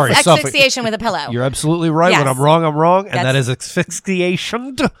suffocating. Sorry, that's asphyxiation with a pillow. You're absolutely right. Yes. When I'm wrong, and that is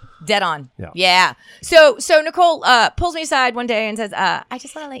asphyxiation. Dead on. Yeah. So Nicole pulls me aside one day and says, I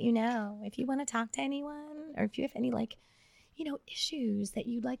just want to let you know, if you want to talk to anyone, or if you have any, like, issues that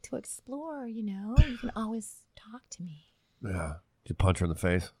you'd like to explore, you can always talk to me. Yeah. Did you punch her in the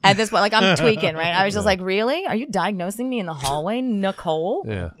face? At this point, like, I'm tweaking, right? I was just like, really? Are you diagnosing me in the hallway, Nicole?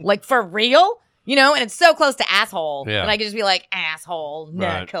 Yeah. Like, for real? And it's so close to asshole that I could just be like, asshole,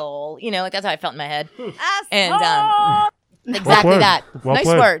 Nicole. Like, that's how I felt in my head. Asshole. And exactly that. Nice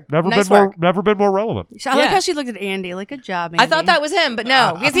word. Never been more relevant. I like how she looked at Andy. Like, good job, Andy. I thought that was him, but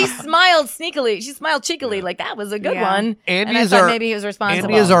no, because he smiled sneakily. She smiled cheekily, like that was a good one. Andy and I thought maybe he was responsible.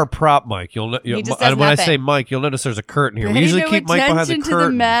 Andy is our prop mic. He just does when I nothing. say mic, you'll notice there's a curtain here. We Pay usually no keep Mike behind the attention to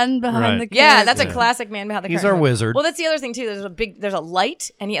curtain. the man behind the curtain. Yeah, that's a classic man behind the curtain. He's our wizard. Well, that's the other thing too. There's a light,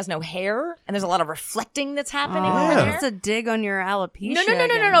 and he has no hair, and there's a lot of reflecting that's happening over there. That's a dig on your alopecia. No.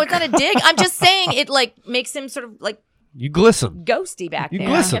 It's not a dig. I'm just saying it like makes him sort of like You glisten. ghosty back there.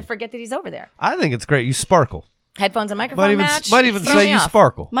 glisten. I forget that he's over there. I think it's great. You sparkle. Headphones and microphone match. Might even Throw say me you off.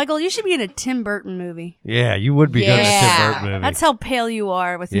 sparkle. Michael, you should be in a Tim Burton movie. Yeah, you would be good in a Tim Burton movie. That's how pale you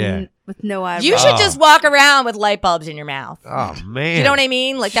are with no eyebrows. You should just walk around with light bulbs in your mouth. Oh, man. You know what I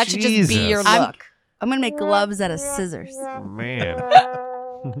mean? Like, that should just be your look. I'm going to make gloves out of scissors. Man.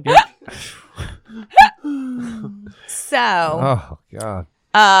 So. Oh,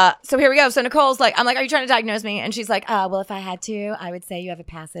 God. So here we go. So Nicole's like, I'm like, are you trying to diagnose me? And she's like, well, if I had to, I would say you have a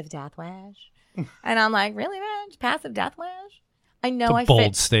passive death wish. And I'm like, really, man? Passive death wish? I know I fit.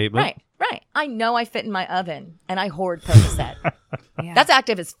 Bold statement. Right. I know I fit in my oven, and I hoard Percocet. That's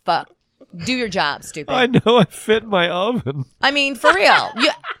active as fuck. Do your job, stupid. I know I fit in my oven. I mean, for real.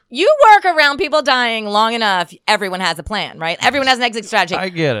 You work around people dying long enough, everyone has a plan, right? Everyone has an exit strategy. I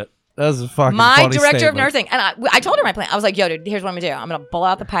get it. That's a fucking My funny director statement. of nursing, and I told her my plan. I was like, yo, dude, here's what I'm going to do. I'm going to blow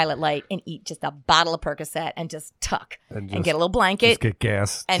out the pilot light and eat just a bottle of Percocet and just tuck and get a little blanket. Just get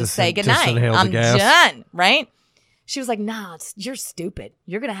gas. And Just say goodnight. inhale the I'm gas. done, right? She was like, nah, you're stupid.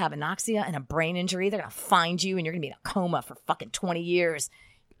 You're going to have anoxia and a brain injury. They're going to find you and you're going to be in a coma for fucking 20 years.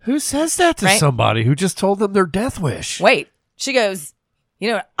 Who says that to somebody who just told them their death wish? Wait. She goes,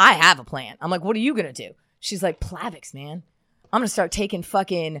 I have a plan. I'm like, what are you going to do? She's like, Plavix, man. I'm going to start taking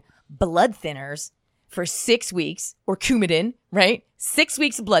fucking blood thinners for 6 weeks, or Coumadin, right? 6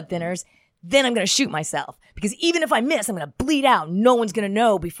 weeks of blood thinners. Then I'm going to shoot myself. Because even if I miss, I'm going to bleed out. No one's going to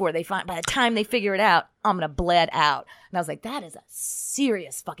know by the time they figure it out, I'm going to bled out. And I was like, that is a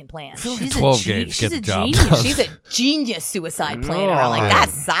serious fucking plan. She's 12 gauge, get the job genius. done. She's a genius suicide planner. I'm like,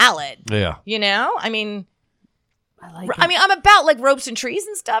 that's solid. Yeah. I mean, I like it. I'm about like ropes and trees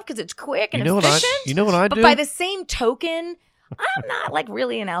and stuff because it's quick and efficient. You know what I do? But by the same token, I'm not like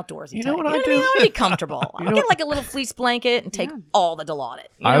really an outdoorsy You know type. what I I do? mean? I want to be comfortable. I'll get like a little fleece blanket and take all the Dilaudid.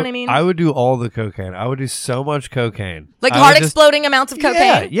 You know what I mean? I would do all the cocaine. I would do so much cocaine. Like I heart would just- exploding amounts of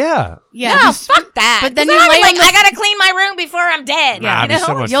cocaine? Yeah. No, fuck that. But then 'Cause you I'm lay like, on the- I gotta clean my room before I'm dead. Nah, it'd be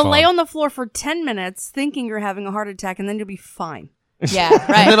so much You'll fun. lay on the floor for 10 minutes thinking you're having a heart attack, and then you'll be fine. Yeah, right.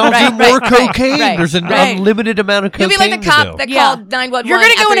 And then I'll do more cocaine. There's an right. unlimited amount of cocaine You'll be like the to cop do. that called 911 You're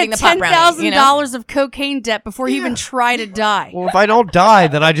going to go after eating into the pot brownie, $10,000 of cocaine debt before you even try to die. Well, if I don't die,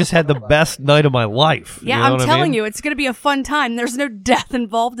 then I just had the best night of my life. Yeah, You know I'm what I telling mean? you, it's going to be a fun time. There's no death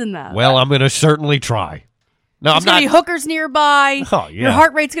involved in that. Well, I'm going to certainly try. No, There's I'm going to not. be hookers nearby. Oh, yeah. Your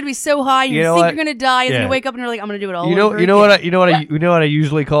heart rate's going to be so high, you know think what? you're going to die, and then Yeah. you wake up and you're like, I'm going to do it all You know over what again. you know what I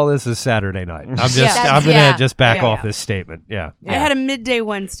usually call this is Saturday night. I'm just Yeah. I'm gonna Yeah. just back Yeah. off this statement. Yeah. I had a midday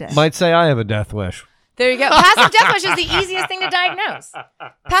Wednesday. Might say I have a death wish. There you go. Passive death wish is the easiest thing to diagnose.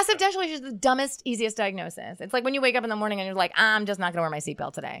 Passive death wish is the dumbest, easiest diagnosis. It's like when you wake up in the morning and you're like, I'm just not going to wear my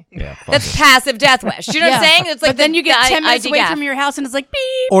seatbelt today. Yeah. That's passive death wish. You know what I'm saying? It's like but then you get 10 minutes away IDGAF. from your house and it's like,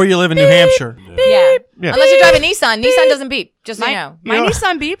 beep. Or you live in New Hampshire. Yeah. Yeah. Unless you drive a Nissan. Nissan doesn't beep. Just so you know. My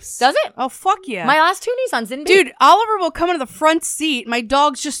Nissan beeps. Does it? Oh, fuck yeah. My last 2 Nissans didn't beep. Dude, Oliver will come into the front seat. My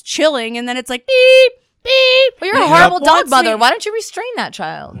dog's just chilling, and then it's like, beep, Beep. Well, you're a horrible dog mother. Why don't you restrain that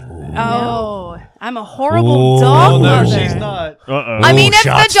child? Oh, I'm a horrible dog mother. She's not. I mean, if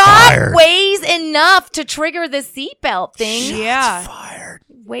the dog weighs enough to trigger the seatbelt thing,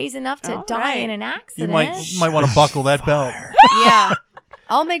 weighs enough to die in an accident. You might want to buckle that belt. Yeah.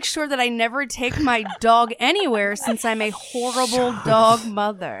 I'll make sure that I never take my dog anywhere since I'm a horrible dog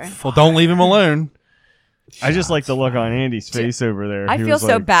mother. Well, don't leave him alone. I just like the look on Andy's face over there. I He feel was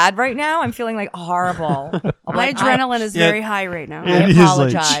so like- bad right now. I'm feeling like horrible. My adrenaline is very high right now. I He's like,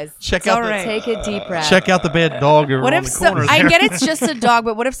 apologize. Check It's out all right. Take a deep breath. Check out the bad dog over What on if the corner. I there. get it's just a dog,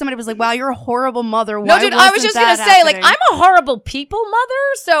 but what if somebody was like, "Wow, you're a horrible mother"? No, Why dude, I was wasn't just going to that say, like, happening? I'm a horrible people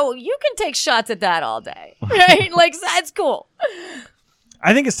mother, so you can take shots at that all day. Right? Like, that's cool.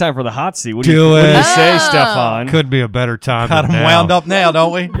 I think it's time for the hot seat. What Do do you it. say, Oh. Stefan? Could be a better time. Got than him now. wound up now,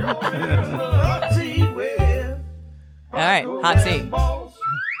 don't we? All right, hot seat.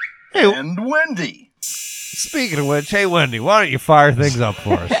 And Wendy. Speaking of which, hey Wendy, why don't you fire things up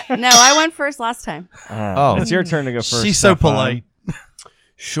for us? No, I went first last time. It's your turn to go first. She's so Stefan. polite.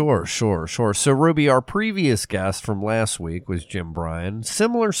 Sure. So, Ruby, our previous guest from last week was Jim Bryan.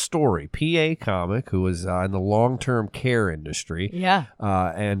 Similar story, PA comic who was in the long-term care industry. Yeah.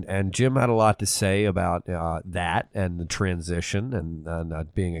 And Jim had a lot to say about that and the transition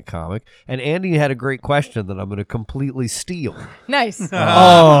and being a comic. And Andy had a great question that I'm going to completely steal. Nice.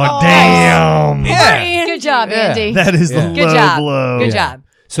 Oh, damn. Yeah. Good job, Andy. That is the Good low job. blow. Good job.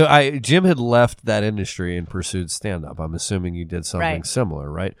 So Jim had left that industry and pursued stand-up. I'm assuming you did something Right.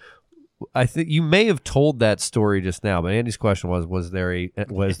 similar, right? I think you may have told that story just now, but Andy's question was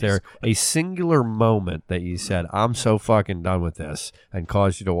there a singular moment that you said, I'm so fucking done with this, and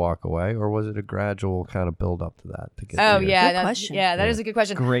caused you to walk away, or was it a gradual kind of build up to that? To get Oh, to yeah. Good question. That is a good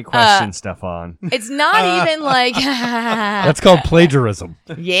question. Great question, Stefan. It's not even like... That's called plagiarism.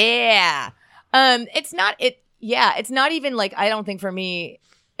 Yeah. It's not even like, I don't think for me,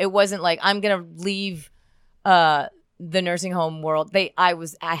 it wasn't like I'm going to leave the nursing home world. I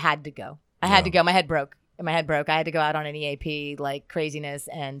had to go. I had to go. My head broke. I had to go out on an EAP, like craziness.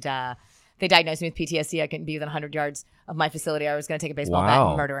 And they diagnosed me with PTSD. I couldn't be within 100 yards of my facility. I was going to take a baseball bat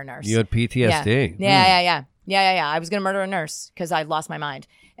and murder a nurse. You had PTSD. Yeah. I was going to murder a nurse because I lost my mind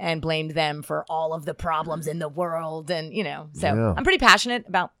and blamed them for all of the problems in the world. And, I'm pretty passionate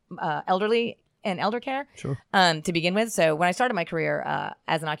about elderly and elder care to begin with. So when I started my career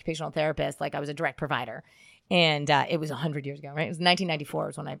as an occupational therapist, like I was a direct provider. And it was 100 years ago, right? It was 1994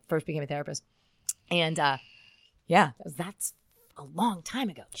 was when I first became a therapist. And that's a long time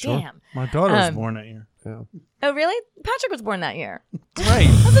ago. Sure. Damn. My daughter was born that year. Yeah. Oh, really? Patrick was born that year. Right.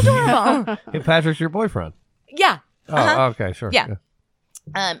 That's adorable. Hey, Patrick's your boyfriend. Yeah. Oh, okay, sure. Yeah.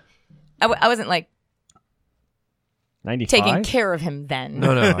 I wasn't like 95? taking care of him then.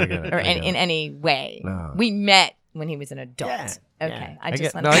 No, I get it. Or I get in it. any way. No. We met when he was an adult. Yeah. Okay. Yeah. I I just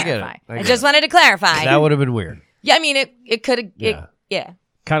get- wanted no, to I get it. clarify. I I get just it. wanted to clarify. That would have been weird. Yeah, I mean, it could have. Yeah. Yeah.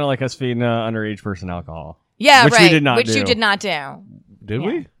 Kind of like us feeding an underage person alcohol. Yeah, Which right. we did not Which do. you did not do. Did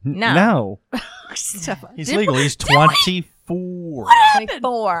we? No. He's legal. He's 24.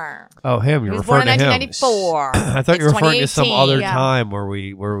 24. Oh, him. He You're was born referring in to him. 1994. I thought you were It's referring to some 2018. other Yeah. time where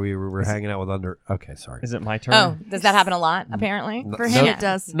we were hanging out with under. Okay, sorry. Is it my turn? Oh, does that happen a lot, apparently? For him, it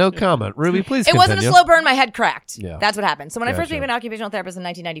does. No comment. Ruby, please It wasn't a continue. slow burn. My head cracked. Yeah. That's what happened. So when I first Gotcha. became an occupational therapist in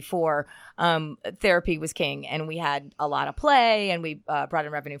 1994, therapy was king, and we had a lot of play, and we brought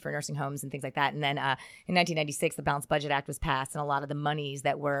in revenue for nursing homes and things like that. And then in 1996, the Balanced Budget Act was passed, and a lot of the monies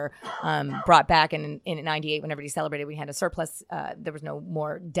that were brought back in 98, when everybody celebrated, we had a surplus. There was no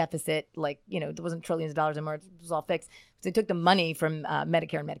more deficit, like, there wasn't trillions of dollars anymore. It was all fixed. So they took the money from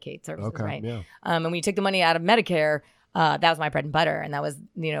Medicare and Medicaid services, right? yeah. And when you took the money out of Medicare, that was my bread and butter. And that was,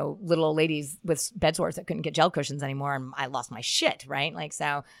 little old ladies with bed sores that couldn't get gel cushions anymore. And I lost my shit, right? Like,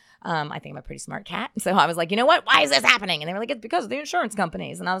 so I think I'm a pretty smart cat. So I was like, you know what? Why is this happening? And they were like, it's because of the insurance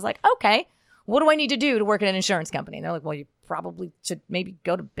companies. And I was like, okay, what do I need to do to work at an insurance company? And they're like, well, you probably should maybe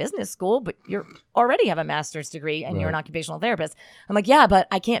go to business school, but you already have a master's degree and you're an occupational therapist. I'm like, yeah, but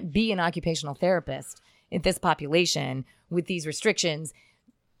I can't be an occupational therapist in this population with these restrictions.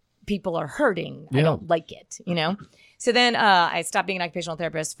 People are hurting. I don't like it, So then I stopped being an occupational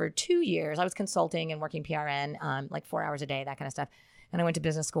therapist for 2 years. I was consulting and working PRN, like 4 hours a day, that kind of stuff. And I went to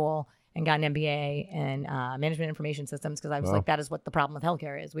business school and got an MBA in management information systems, because I was like, that is what the problem with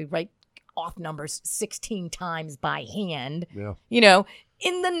healthcare is. We write off numbers 16 times by hand,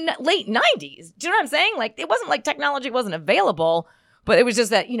 in the late 90s. Do you know what I'm saying? Like, it wasn't like technology wasn't available, but it was just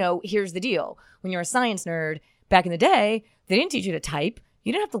that, here's the deal. When you're a science nerd back in the day, they didn't teach you to type.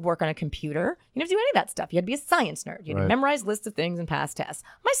 You didn't have to work on a computer. You didn't have to do any of that stuff. You had to be a science nerd. You had to memorize lists of things and pass tests.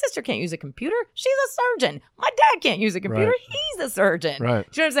 My sister can't use a computer. She's a surgeon. My dad can't use a computer. He's a surgeon. Right.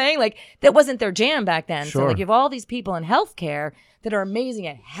 Do you know what I'm saying? Like, that wasn't their jam back then. Sure. So, like, you have all these people in healthcare that are amazing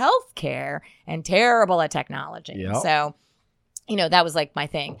at healthcare and terrible at technology. Yep. So, you know, that was like my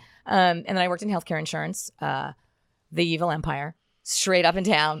thing. And then I worked in healthcare insurance, the evil empire, straight up and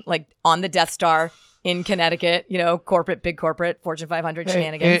down, like on the Death Star in Connecticut, you know, big corporate, Fortune 500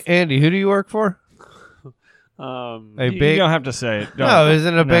 shenanigans. Andy, who do you work for? You don't have to say it. No,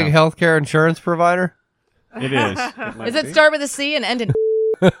 isn't it a big healthcare insurance provider? It is. Does it start with a C and end in?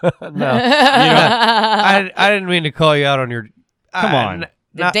 No. I didn't mean to call you out on your. Come on.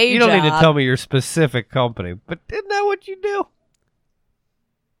 The day you don't need to job. tell me your specific company, but isn't that what you do?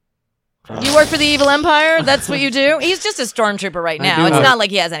 You work for the evil empire? That's what you do? He's just a stormtrooper right now. It's not like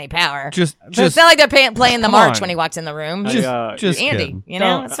he has any power. Just it's not like they're playing the Come march on. when he walks in the room. Just Andy, kidding. you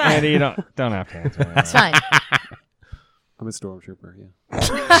know, it's fine. Andy, you don't have to answer that. It's fine. I'm a stormtrooper. Yeah.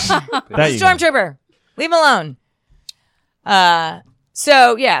 That you know. Stormtrooper. Leave him alone.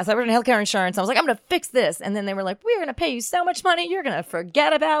 So I worked in healthcare insurance. I was like, I'm going to fix this. And then they were like, we're going to pay you so much money, you're going to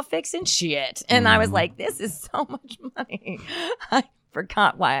forget about fixing shit. And I was like, this is so much money. I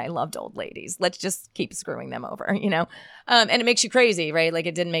forgot why I loved old ladies. Let's just keep screwing them over, you know? And it makes you crazy, right? Like,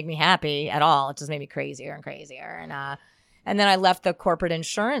 it didn't make me happy at all. It just made me crazier and crazier. And then I left the corporate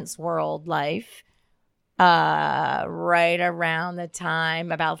insurance world life right around the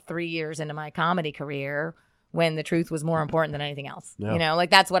time, about 3 years into my comedy career, when the truth was more important than anything else. Yeah. You know, like,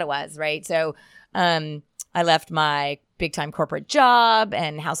 that's what it was, right? So I left my big time corporate job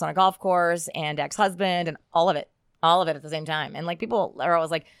and house on a golf course and ex-husband and all of it at the same time. And like, people are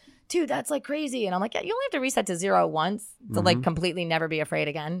always like, dude, that's like crazy. And I'm like, yeah, you only have to reset to 0 once to like completely never be afraid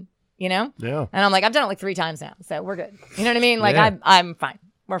again, you know? Yeah. And I'm like, I've done it like 3 times now, so we're good. You know what I mean? Like, Yeah. I'm fine.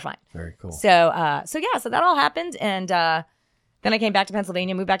 We're fine. Very cool. So that all happened. And then I came back to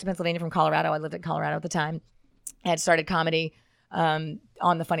Pennsylvania, moved back to Pennsylvania from Colorado. I lived in Colorado at the time. I had started comedy on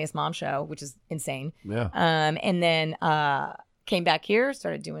the Funniest Mom Show, which is insane. Yeah. And then came back here,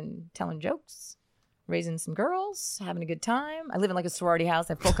 started telling jokes, raising some girls, having a good time. I live in like a sorority house.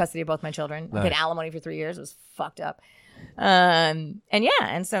 I have full custody of both my children. I paid alimony for 3 years. It was fucked up. And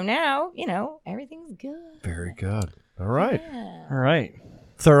so now, you know, everything's good. Very good. All right. Yeah. All right.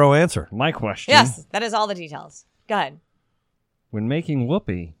 Thorough answer. My question. Yes, that is all the details. Go ahead. When making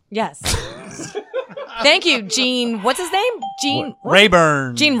whoopee, Yes. Thank you, Gene. What's his name? Gene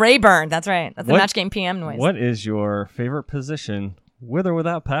Rayburn. Gene Rayburn. That's right. That's the What- Match Game PM noise. what is your favorite position with or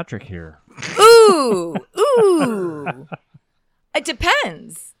without Patrick here? Ooh. It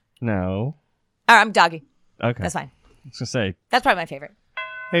depends. No. All right, I'm doggy. Okay. That's fine. I was going to say, That's probably my favorite.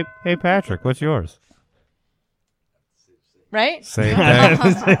 Hey, Patrick, what's yours? Right? Same thing.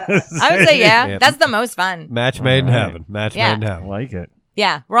 I would say yeah. Yeah. That's the most fun. Match made in All right. heaven. Match Yeah. made in I heaven. like it.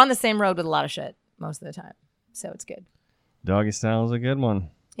 Yeah, we're on the same road with a lot of shit most of the time, so it's good. Doggy style is a good one.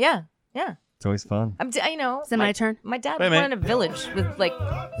 Yeah. It's always fun. You know. Is it my turn? My dad Wait a was born in minute. a village with like,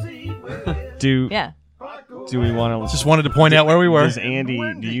 Do yeah. we want to Just wanted to point out where we were. Does Andy,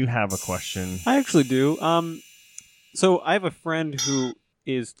 do you have a question? I actually do. So I have a friend who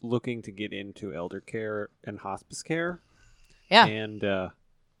is looking to get into elder care and hospice care. Yeah. And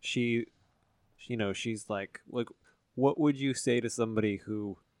she's like, what would you say to somebody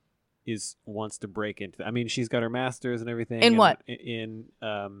who wants to break into? I mean, she's got her master's and everything. In what? In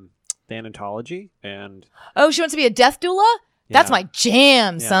thanatology and. Oh, she wants to be a death doula? That's Yeah. my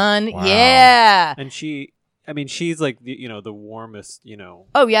jam, Yeah. son. Wow. Yeah. And she's like the warmest,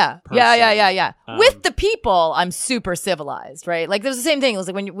 Oh yeah, person. yeah. With the people, I'm super civilized, right? Like, there's the same thing. It was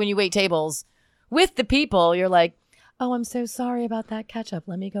like when you wait tables with the people, you're like, oh, I'm so sorry about that ketchup.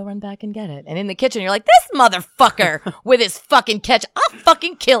 Let me go run back and get it. And in the kitchen, you're like, this motherfucker with his fucking ketchup, I'll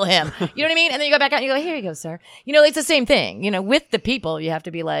fucking kill him. You know what I mean? And then you go back out and you go, here you go, sir. You know, it's the same thing. You know, with the people, you have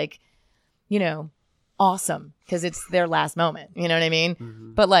to be like, you know, awesome, because it's their last moment. You know what I mean?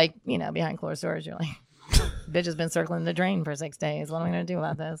 Mm-hmm. But like, you know, behind closed doors, you're like, bitch has been circling the drain for 6 days. What am I going to do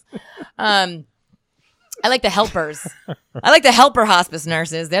about this? I like the helpers. I like the helper hospice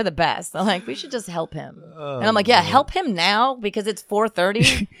nurses. They're the best. I'm like, we should just help him. And I'm like, yeah, help him now because it's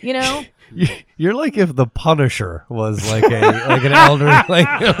 4:30, you know? You're like if the Punisher was like an elder like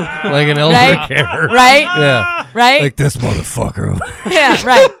an elder Right? care. Right? Yeah. Right? Like this motherfucker. Yeah,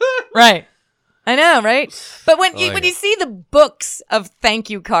 right. I know, right? But when Oh, you see the books of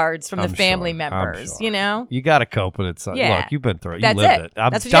thank you cards from the I'm family sure. members, I'm sure. you got to cope with it. So, Yeah. Look, you've been through it. that's You lived it.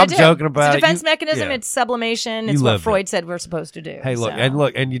 That's what you I'm gotta do. joking about it's a it. defense You- mechanism. yeah. It's sublimation. You It's what lived Freud it. said we're supposed to do. Hey, look, so.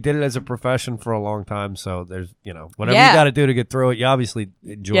 and you did it as a profession for a long time. So there's, whatever Yeah. you got to do to get through it. You obviously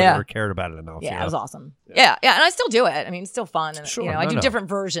enjoyed Yeah. it or cared about it enough. Yeah, you know? it was awesome. Yeah, and I still do it. I mean, it's still fun. And, Sure, I no, do no. different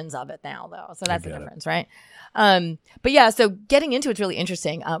versions of it now, though. So that's the get it. difference, right? But yeah, so getting into it's really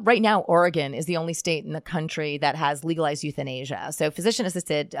interesting. Right now, Oregon is the only state in the country that has legalized euthanasia. So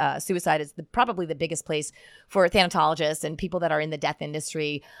physician-assisted suicide is probably the biggest place for thanatologists and people that are in the death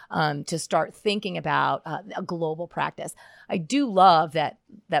industry to start thinking about a global practice. I do love that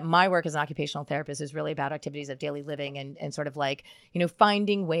my work as an occupational therapist is really about activities of daily living and sort of like,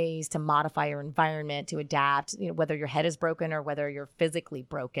 finding ways to modify your environment, to adapt, whether your head is broken or whether you're physically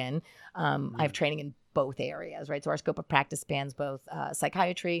broken. I have training in both areas, right? So our scope of practice spans both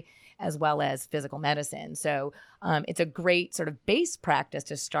psychiatry as well as physical medicine. So it's a great sort of base practice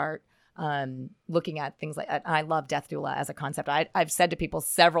to start looking at things like, I love death doula as a concept. I've said to people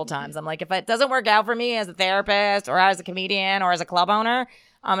several times, I'm like, if it doesn't work out for me as a therapist or as a comedian or as a club owner,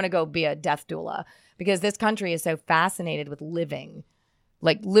 I'm going to go be a death doula, because this country is so fascinated with living,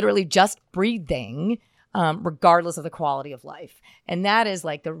 like literally just breathing, regardless of the quality of life. And that is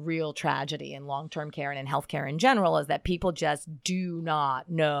like the real tragedy in long-term care and in healthcare in general, is that people just do not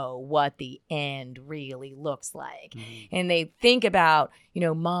know what the end really looks like. Mm-hmm. And they think about,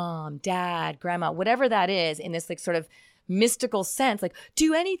 mom, dad, grandma, whatever that is, in this like sort of mystical sense, like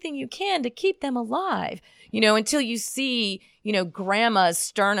do anything you can to keep them alive, until you see, grandma's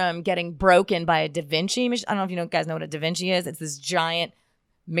sternum getting broken by a Da Vinci machine. I don't know if you guys know what a Da Vinci is. It's this giant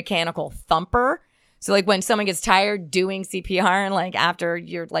mechanical thumper. So like when someone gets tired doing CPR and like after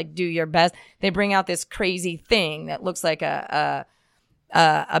you're like do your best, they bring out this crazy thing that looks like a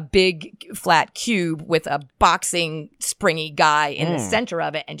big flat cube with a boxing springy guy in the center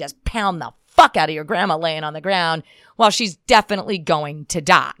of it, and just pound the fuck out of your grandma laying on the ground while she's definitely going to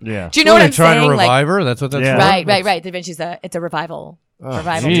die. Yeah. Do you know what I'm trying saying? to revive her? That's what that's Yeah. for? Right. Da Vinci's it's a revival. Oh,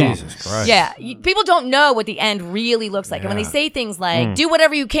 revival Jesus tool. Christ. Yeah. People don't know what the end really looks like. And when they say things like, do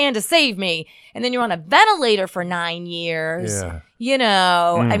whatever you can to save me, and then you're on a ventilator for 9 years, I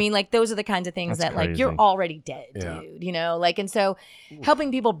mean, like those are the kinds of things That's that like crazy. you're already dead, Yeah. dude, and so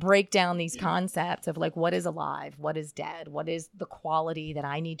helping people break down these concepts of like, what is alive? What is dead? What is the quality that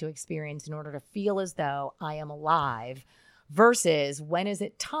I need to experience in order to feel as though I am alive, versus when is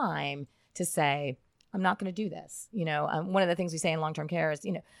it time to say, I'm not going to do this. One of the things we say in long-term care is,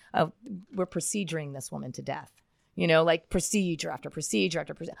 we're proceduring this woman to death, like procedure after procedure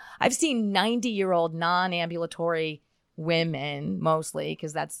after procedure. I've seen 90-year-old non-ambulatory women, mostly,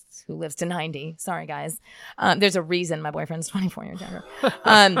 because that's who lives to 90. Sorry, guys. There's a reason my boyfriend's 24 years younger.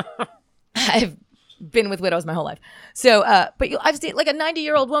 I've been with widows my whole life. So, but I've seen like a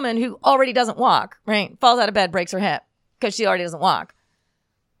 90-year-old woman who already doesn't walk, right? Falls out of bed, breaks her hip because she already doesn't walk.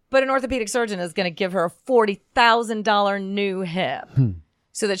 But an orthopedic surgeon is going to give her a $40,000 new hip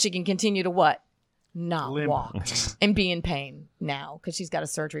so that she can continue to what? Not walk and be in pain now because she's got a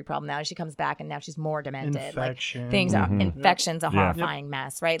surgery problem now. She comes back and now she's more demented. Infection. Like things are infection's a horrifying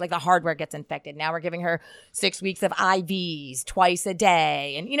mess, right? Like the hardware gets infected. Now we're giving her 6 weeks of IVs twice a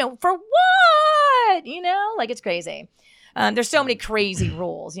day, and for what? Like it's crazy. There's so many crazy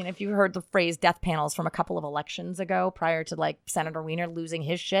rules. If you heard the phrase death panels from a couple of elections ago, prior to like Senator Weiner losing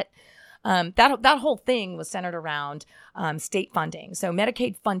his shit, that whole thing was centered around state funding. So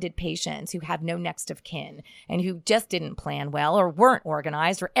Medicaid funded patients who have no next of kin and who just didn't plan well or weren't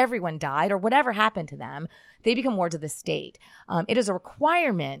organized or everyone died or whatever happened to them, they become wards of the state. It is a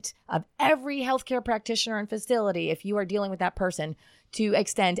requirement of every healthcare practitioner and facility, if you are dealing with that person, to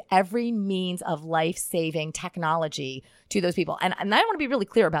extend every means of life-saving technology to those people. And I want to be really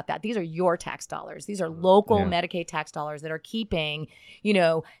clear about that. These are your tax dollars. These are local Medicaid tax dollars that are keeping,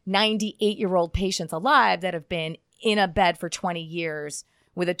 98-year-old patients alive that have been in a bed for 20 years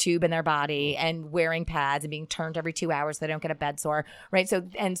with a tube in their body and wearing pads and being turned every 2 hours so they don't get a bed sore, right? So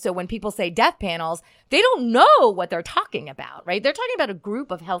when people say death panels, they don't know what they're talking about, right? They're talking about a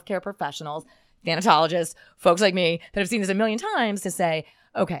group of healthcare professionals, thanatologists, folks like me that have seen this a million times, to say,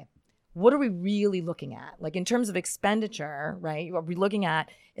 okay, what are we really looking at? Like in terms of expenditure, right? What we're looking at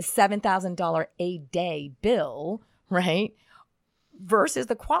is $7,000 a day bill, right? Versus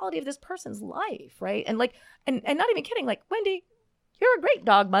the quality of this person's life, right? And like, and not even kidding, like, Wendy, you're a great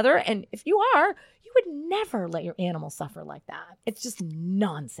dog mother. And if you are, you would never let your animal suffer like that. It's just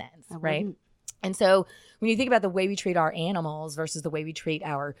nonsense, right? And so when you think about the way we treat our animals versus the way we treat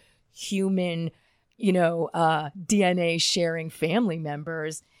our human, DNA sharing family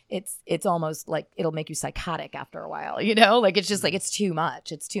members, it's almost like it'll make you psychotic after a while, you know? Like it's just like it's too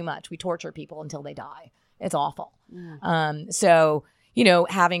much. It's too much. We torture people until they die. It's awful. So, you know,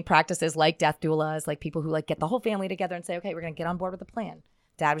 having practices like death doulas, like people who like get the whole family together and say, okay, we're going to get on board with the plan.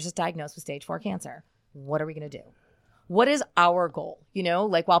 Dad was just diagnosed with stage 4 cancer. What are we going to do? What is our goal? You know,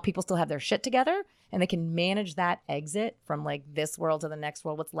 like while people still have their shit together and they can manage that exit from like this world to the next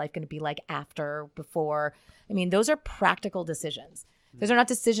world, what's life going to be like after, before? I mean, those are practical decisions. Those are not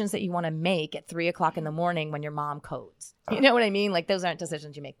decisions that you want to make at 3:00 in the morning when your mom codes. You know what I mean? Like those aren't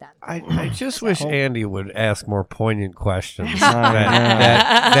decisions you make then. I just wish Andy would ask more poignant questions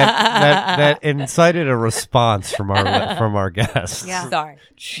that incited a response from our guests. Yeah. Sorry.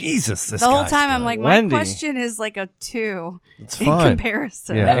 Jesus, this The whole guy's time good. I'm like, Wendy. my question is like a 2 It's in fine.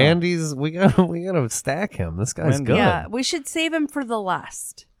 comparison. Yeah, Andy's. We gotta stack him. This guy's Wendy. good. Yeah, we should save him for the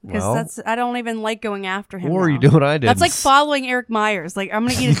last. Because Well, I don't even like going after him. Or now. you do what I did. That's like following Eric Myers. Like, I'm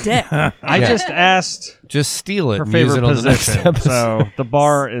going to eat a dick. I just asked Just steal it her and use favorite it on the next position, episode. so the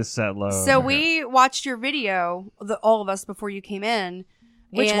bar is set low. So we watched your video, all of us, before you came in.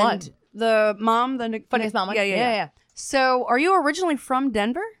 Which and one? The mom, the Funniest mom one? Yeah. So, are you originally from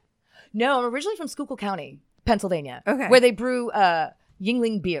Denver? No, I'm originally from Schuylkill County, Pennsylvania. Okay. Where they brew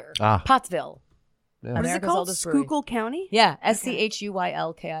Yingling beer. Pottsville. Yeah. What is it America's called? oldest brewery. Schuylkill County? Yeah,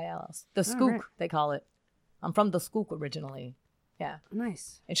 Schuyilks. The Skook, right. they call it. I'm from the Skook originally. Yeah.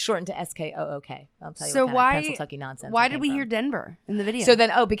 Nice. It's shortened to SKOOK. I'll tell you So what why kind of Pennsylvania nonsense. Why I did came we from. hear Denver in the video? So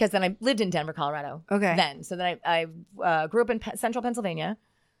then, because then I lived in Denver, Colorado. Okay. Then, so then I grew up in central Pennsylvania.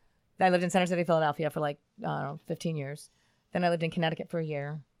 Then I lived in Center City, Philadelphia for like, 15 years. Then I lived in Connecticut for a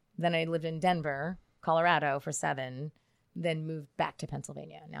year. Then I lived in Denver, Colorado for 7. Then moved back to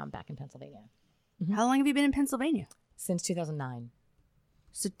Pennsylvania. Now I'm back in Pennsylvania. How long have you been in Pennsylvania? Since 2009.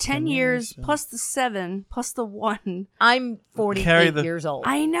 So 10 years plus the 7 plus the 1. I'm 48 years old.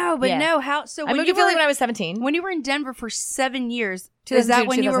 I know, but Yeah. no. How? So I when moved you to Philly were when I was 17. when you were in Denver for 7 years, is 2002 that to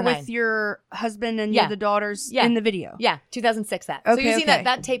when you were 2009. with your husband and Yeah. the daughters Yeah. in the video? Yeah, 2006 that. So Okay, you see okay.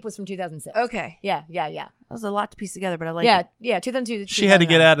 that tape was from 2006. Okay. Yeah. That was a lot to piece together, but I like Yeah, it. yeah, 2002 to She had to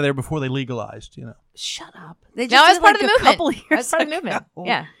get 2009. out of there before they legalized. You know. Shut up. They just No, I was did part like of the a movement. couple years I was part of the movement. ago.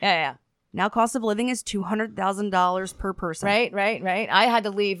 Yeah. Now cost of living is $200,000 per person. Right. I had to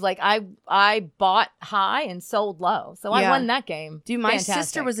leave. Like I bought high and sold low, so I Yeah. won that game. Dude, my Fantastic.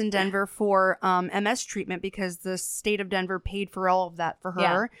 sister was in Denver for MS treatment because the state of Denver paid for all of that for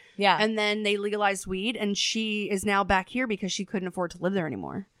her. Yeah. And then they legalized weed, and she is now back here because she couldn't afford to live there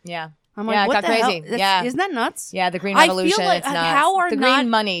anymore. Yeah. I'm like, Yeah, it what got the crazy. hell? That's- Yeah. Isn't that nuts? Yeah, the green I revolution. feel like it's nuts. how are the not, green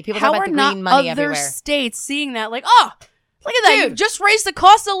money? People how talk about are the not green money other everywhere. states seeing that? Like, oh, look at that! You Dude. just raised the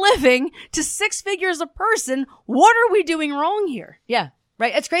cost of living to 6 figures a person. What are we doing wrong here? Yeah,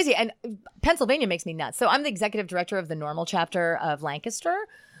 right. It's crazy. And Pennsylvania makes me nuts. So I'm the executive director of the Normal chapter of Lancaster,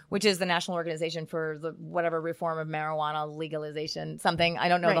 which is the national organization for the whatever reform of marijuana legalization, something. I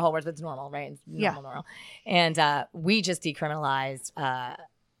don't know Right. the whole words, but it's normal, right? It's Yeah. normal. And we just decriminalized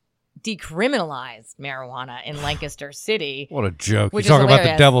marijuana in Lancaster City. What a joke! Which You're talking is about the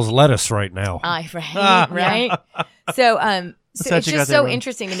hilarious. devil's lettuce right now. Right. So, That's so how it's you got just there, so Ron.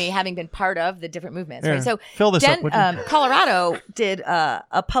 interesting to me, having been part of the different movements. Here, Right. So, fill this up, would you? Colorado did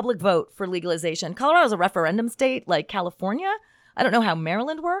a public vote for legalization. Colorado's a referendum state, like California. I don't know how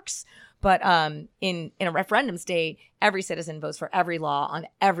Maryland works, but in a referendum state, every citizen votes for every law on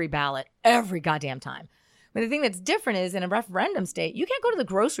every ballot every goddamn time. But the thing that's different is in a referendum state, you can't go to the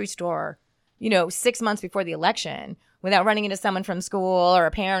grocery store, 6 months before the election without running into someone from school or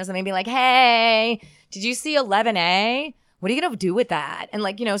a parent or something, being like, "Hey, did you see 11A? What are you going to do with that?" And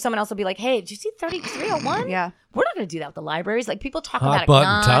someone else will be like, "Hey, did you see 301? Yeah. We're not going to do that with the libraries." Like people talk Hot about it button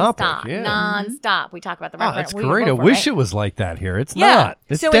nonstop, topic, yeah. nonstop. We talk about the Oh, referendum. that's We great. vote I for wish it. it was like that here. It's Yeah. not.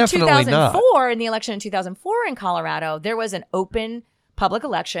 It's so in definitely not. 2004, in the election in 2004 in Colorado, there was an open public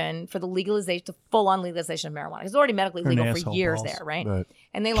election for the full-on legalization of marijuana. It's already medically You're an legal for asshole, years balls. there, right? Right.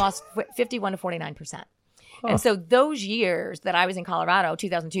 And they lost 51 to 49%. And so those years that I was in Colorado,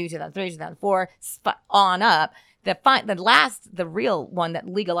 2002, 2003, 2004, on up, the real one that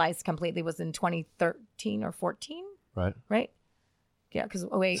legalized completely was in 2013 or 14, right? Yeah, because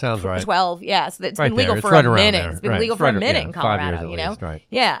Sounds right. 12, yeah. So it's Right been legal there. It's for right a around minute. there. It's been Right. legal It's for a right- minute yeah, in 5 years Colorado, at you know? least, right.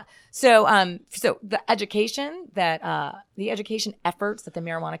 Yeah. So the education efforts that the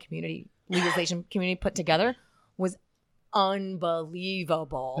marijuana community, legalization community put together was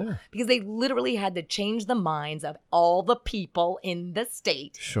unbelievable because they literally had to change the minds of all the people in the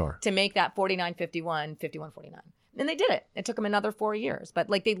state to make that 49-51, 51-49. And they did it. It took them another 4 years. But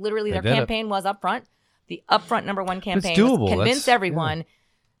their did it. campaign was up front. The upfront number one campaign doable. was convince That's- everyone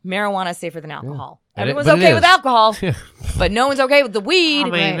marijuana is safer than alcohol. And Everyone's but it okay with is. alcohol, but no one's okay with the weed I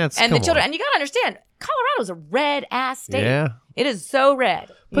mean, that's- and the come children. on. And you got to understand, Colorado's a red ass state. Yeah. It is so red.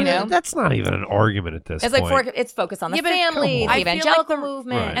 But you know, that's not even an argument at this it's point. like it's focused on the Yeah, but family, come on. the I feel like evangelical the-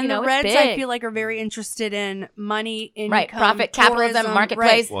 movement, Right. And you know, the it's Reds, I big. feel like, are very interested in money, income, Right, profit, capitalism, tourism,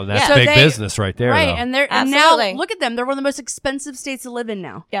 marketplace. right. Well, that's Yeah. big So business right there. Right, though. and they're and Absolutely. now look at them. They're one of the most expensive states to live in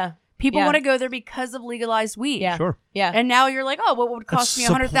now. Yeah, People Yeah. want to go there because of legalized weed. yeah, Sure. yeah. And now you're like, oh, what would cost me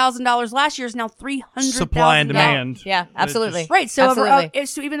 $100,000 last year is now $300,000. Supply and demand. Yeah, absolutely. Right. So, Absolutely.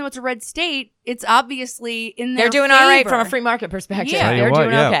 so even though it's a red state, it's obviously in their They're doing all right favor. from a free market perspective. Yeah. Tell you They're what,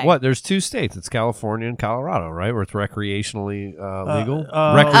 doing yeah. okay. What? There's 2 states. It's California and Colorado, right? Where it's recreationally legal.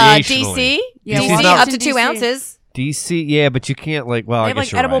 DC, Yeah, DC's DC not- up to DC. 2 ounces. DC, yeah, but you can't well, They I have, guess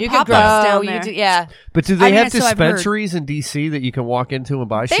like, you're edible right. You can Pop-ups grow. down You there. can do, yeah. But do they I mean, have so I've heard. dispensaries in DC that you can walk into and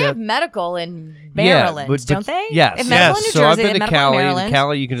buy They shit? have medical in Maryland, but don't they? Yes. They have medical in New So Jersey, I've they been have to medical in Cali. Maryland. In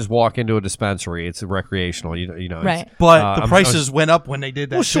Cali, you can just walk into a dispensary. It's a recreational. You know. Right. It's, But the I'm- prices went up when they did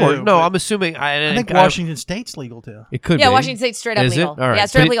that. Well, sure. too. No, But I'm assuming. I think Washington State's legal too. It could Yeah, be. Washington State's straight up Is it? legal. All right. Yeah,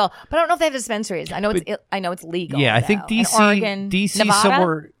 straight But up legal. But I don't know if they have dispensaries. I know it's legal. Yeah, I think though. In DC. Oregon, DC Nevada?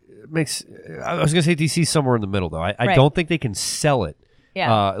 somewhere makes. I was gonna say DC somewhere in the middle though. I Right. don't think they can sell it.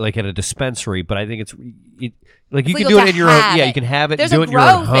 Yeah. Like at a dispensary, but I think like you can legal do it to in your own. have Yeah, it. you can have it. There's and do a it in your own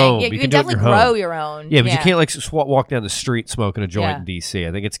grow home. thing. Yeah, you can do it in definitely your home. grow your own. Yeah, but you can't like walk down the street smoking a joint Yeah. in DC.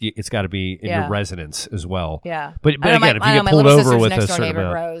 I think it's got to be in Yeah. your residence as well. Yeah. But I know again, if I you know get my pulled little over sister's with next a door certain neighbor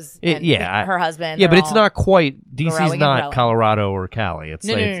amount, grows, and her husband. Yeah, but they're it's all not quite. DC's growing and not growing. Colorado or Cali. It's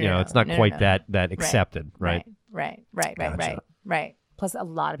No, like no, no, no, it's not no, quite no. that accepted, right? Right. Gotcha. Plus, a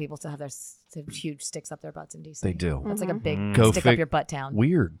lot of people still have their huge sticks up their butts in DC. They do. It's like a big Go stick fig- up your butt town.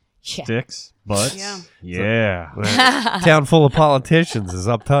 Weird. Yeah. Sticks, butts. Yeah. Yeah. Town full of politicians is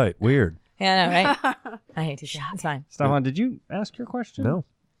uptight. Weird. Yeah, I know, right? I hate DC. It's fine. Stefan, did you ask your question? No.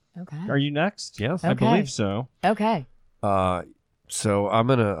 Okay. Are you next? Yes. I Okay. believe so. Okay. So I'm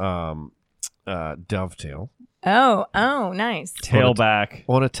gonna dovetail Oh, nice. Tailback.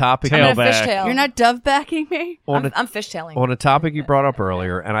 on a topic. I'm gonna Tailback. fishtail. You're not dove backing me? I'm fishtailing. On a topic you brought up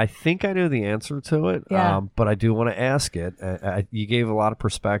earlier, and I think I knew the answer to it, Yeah. but I do want to ask it. You gave a lot of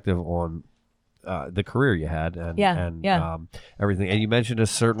perspective on the career you had and, Yeah. Everything. And you mentioned a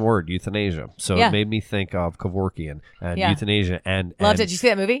certain word, euthanasia. So Yeah. it made me think of Kevorkian and Yeah. euthanasia. And Loved it. and, Did you see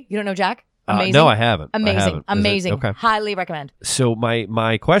that movie? You don't know Jack? Amazing. No, I haven't. I Amazing. haven't. Is it- Amazing. okay. Highly recommend. So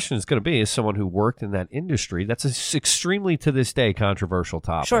my question is going to be, as someone who worked in that industry, that's an extremely to this day controversial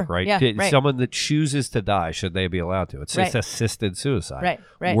topic, Sure, right? yeah, right. Someone that chooses to die, should they be allowed to? It's Right. assisted suicide.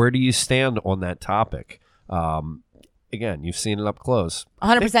 Right. Where do you stand on that topic? Again, you've seen it up close.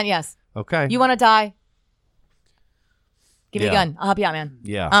 100% yes. Okay. You want to die? Give me a Yeah. gun. I'll help you out, man.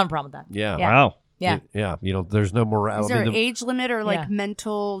 Yeah. I don't have a problem with that. Yeah. Wow. Yeah. Yeah. You know, there's no morality. Is there an age limit or like Yeah.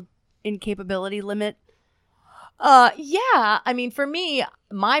 mental incapability limit? Yeah. I mean, for me,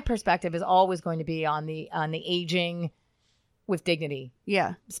 my perspective is always going to be on the aging with dignity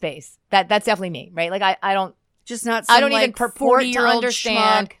Yeah. space. That's definitely me, right? Like I don't. Just not I some, don't even like, purport to 40-year-old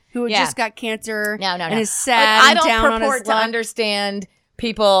understand- schmuck who Yeah. just got cancer No. and is Like, sad I and don't down on purport his to luck. understand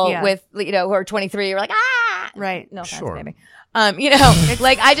people Yeah. with who are 23 or like Right. no offense, Sure. maybe.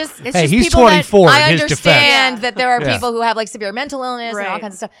 Like I just It's Hey, just he's people 24 I in his understand defense. that there are Yeah. people who have like severe mental illness and all Right.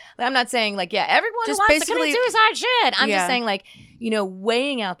 kinds of stuff. Like, I'm not saying like everyone Just who wants to basically- commit suicide should. I'm Yeah. just saying like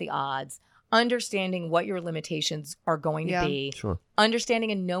weighing out the odds, understanding what your limitations are going Yeah. to be, Sure.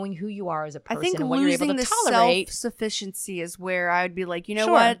 understanding and knowing who you are as a I person think and what you're able losing to the tolerate. self-sufficiency is where I would be like, you know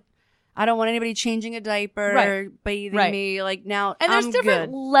Sure. what? I don't want anybody changing a diaper Right. or bathing Right. me. Like now, And there's I'm different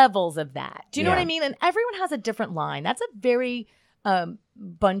good. levels of that. Do you know what Yeah. I mean? And everyone has a different line. That's a very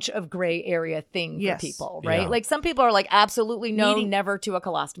bunch of gray area thing for Yes. people, right? Yeah. Like some people are like, absolutely no, Needing- never to a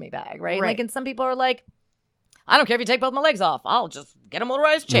colostomy bag, right? Right. Like, and some people are like, I don't care if you take both my legs off. I'll just get a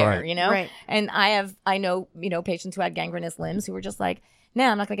motorized chair, Right. you know? Right. And I know, patients who had gangrenous limbs who were just like, nah,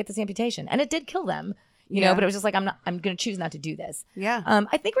 I'm not going to get this amputation. And it did kill them, you know, Yeah. but it was just like, I'm going to choose not to do this. Yeah.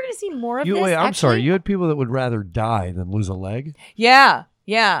 I think we're going to see more of this. Wait, I'm sorry. actually. You had people that would rather die than lose a leg? Yeah.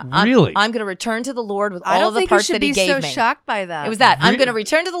 Really? I'm going to return to the Lord with I all don't of the think you parts should that he be gave so me. shocked by that. It was that. I'm going to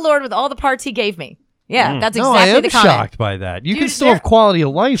return to the Lord with all the parts he gave me. Yeah, that's No, exactly I am the comment. shocked by that. You Dude, can still have quality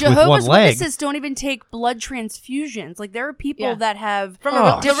of life with one Jehovah's leg. Witnesses don't even take blood transfusions. Like there are people Yeah. that have From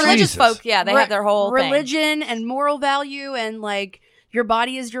Oh, the religious Jesus. folk, yeah, they have their whole thing. religion and moral value and like your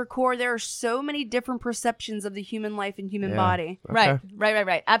body is your core. There are so many different perceptions of the human life and human Yeah. body. Okay.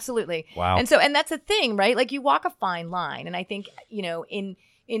 Right. Absolutely. Wow. And that's the thing, right? Like you walk a fine line, and I think in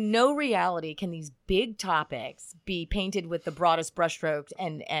no reality can these big topics be painted with the broadest brushstrokes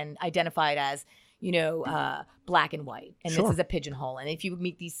and identified as black and white, and this is a pigeonhole. And if you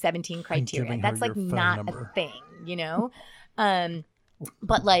meet these 17 criteria, that's like not a thing,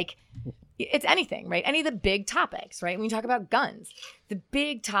 But like, it's anything, right? Any of the big topics, right? When you talk about guns, the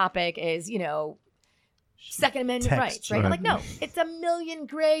big topic is, Second Amendment rights, right? I'm like, no, it's a million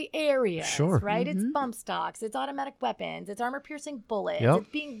gray areas, right? It's bump stocks, it's automatic weapons, it's armor-piercing bullets, it's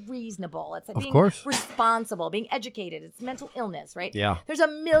being reasonable, it's being responsible, being educated, it's mental illness, right? Yeah. There's a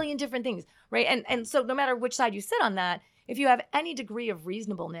million different things, right? And so no matter which side you sit on that, if you have any degree of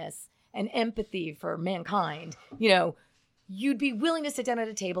reasonableness and empathy for mankind, you'd be willing to sit down at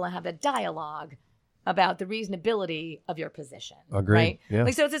a table and have a dialogue about the reasonability of your position. Agreed. Right? Yeah.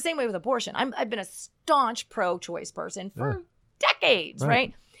 Like, so it's the same way with abortion. I've been a staunch pro-choice person for decades,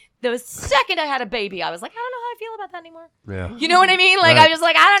 right? The second I had a baby, I was like, I don't know how I feel about that anymore. Yeah. You know what I mean? Like, I was just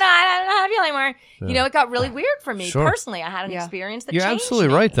like, I don't know how I feel anymore. Yeah. It got really weird for me personally. I had an experience that You're changed absolutely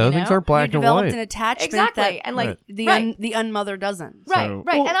me, right, though. Things aren't black and white. Developed an attachment exactly, and like the unmother doesn't. Right,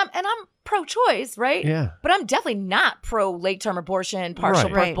 right. And I'm pro-choice, right? Yeah. But I'm definitely not pro-late-term abortion, partial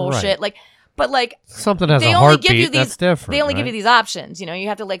birth Right. bullshit. Right. But like something has they a only heartbeat. give you these, that's different. They only give you these options. You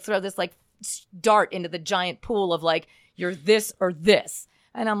have to like throw this like dart into the giant pool of like you're this or this,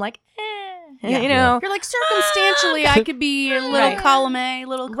 and I'm like, You're like circumstantially, I could be a little column A,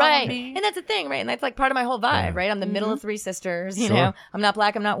 little column B. And that's the thing, right? And that's like part of my whole vibe, right? I'm the middle of three sisters. I'm not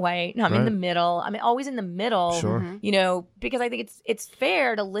black, I'm not white. No, I'm in the middle. I'm always in the middle. Because I think it's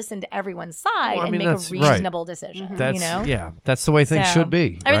fair to listen to everyone's side and make a reasonable decision. That's the way things should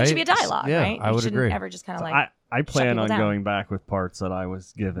be. I mean, it should be a dialogue, right? I would agree. Ever just kind of like I plan on down. going back with parts that I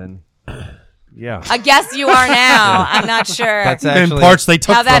was given. Yeah. I guess you are now. I'm not sure. That's actually parts they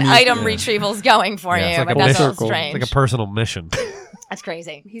took how that from you. item retrieval's going for you, like but a that's a mission. little strange. It's like a personal mission. That's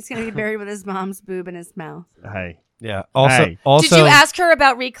crazy. He's going to be buried with his mom's boob in his mouth. Hey. Yeah. Also, did you ask her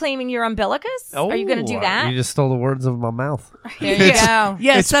about reclaiming your umbilicus? Are you going to do that? You just stole the words of my mouth. There you go.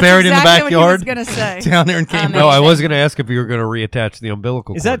 Yes, it's that's buried exactly in the backyard. What he was going to say. Down there in Cambridge. No, I was going to ask if you were going to reattach the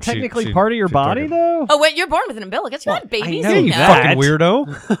umbilical cord. Is that technically part of your body, though? Oh, wait, you're born with an umbilicus. You're not a baby. know You that. fucking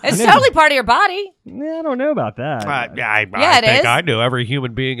weirdo. It's totally part of your body. Yeah, I don't know about that. I it think is. I do. Every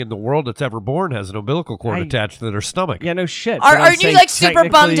human being in the world that's ever born has an umbilical cord attached to their stomach. Yeah, no shit. Aren't you like super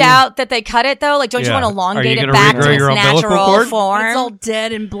bummed out that they cut it though? Like, don't you want to elongate it back to its natural form? It's all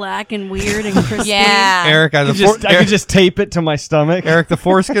dead and black and weird and crispy. Yeah. Eric, I could just tape it to my stomach. Eric, the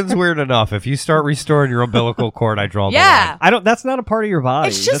foreskin's weird enough. If you start restoring your umbilical cord, I draw the line. I don't. That's not a part of your body.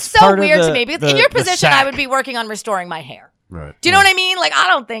 It's just That's so part of weird the- to me because the- in your the position, sack. I would be working on restoring my hair. Right. Do you know what I mean? Like, I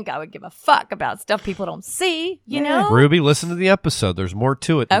don't think I would give a fuck about stuff people don't see, you know? Ruby, listen to the episode. There's more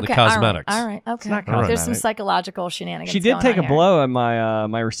to it than the cosmetics. All right. Okay. not There's some cosmetic. psychological shenanigans. She did going take on a here. blow at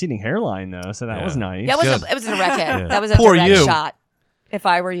my receding hairline though, so that was nice. Yeah, it was a direct hit. That was a Poor direct you. shot. If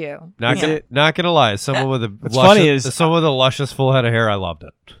I were you. Not gonna lie, someone with a funny is- someone with a luscious full head of hair, I loved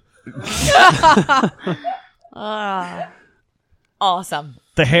it. Awesome.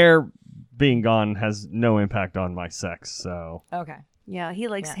 The hair being gone has no impact on my sex, so Okay. Yeah, he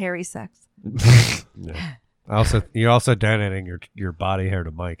likes hairy sex. You're also donating your body hair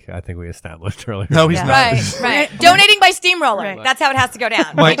to Mike. I think we established earlier. No, he's not. Right. Donating by steamroller. Right. That's how it has to go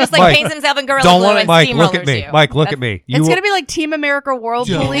down. Mike, he just like Mike, paints himself in gorilla Don't glue want and Mike. steamrollers Look at me, you. Mike. Look at me. It's going to be like Team America World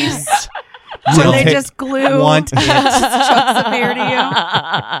Police. You Where don't they take- just glue want it. chunks of hair to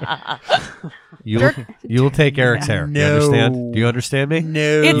you. You'll take Eric's hair. No. You understand? Do you understand me?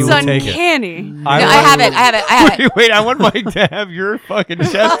 No. It's You will take it. uncanny. No, I have it. Wait, I want Mike to have your fucking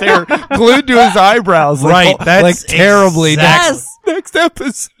chest hair glued to his eyebrows. Right, that's like terribly. exact- Next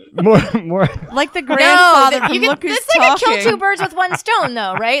episode. more. Like the grandfather No, from you can, Look Who's it's like Talking. a kill two birds with one stone,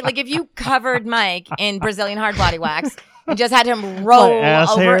 though, right? Like if you covered Mike in Brazilian hard body wax and just had him roll My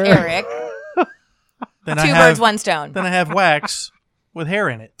ass over hair. Eric, Then two birds, one stone. Then I have wax with hair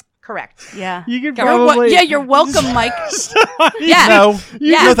in it. Correct. Yeah. You could You're probably you're welcome, Mike. Yeah. No.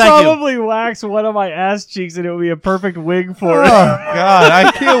 You Yeah. could No, thank you. probably wax one of my ass cheeks and it would be a perfect wig for Oh it. God,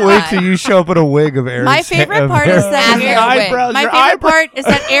 I can't wait till you show up in a wig of Eric's. My favorite part is that Ass your hair wig. eyebrows. My your favorite eyebrows. part is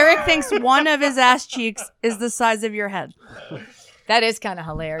that Eric thinks one of his ass cheeks is the size of your head. That is kind of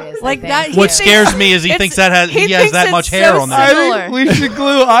hilarious. I Like think. that. What scares me is he thinks that he has thinks that it's much so hair on there. I similar. think we should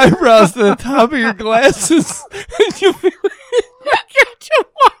glue eyebrows to the top of your glasses. And you'll be like, get your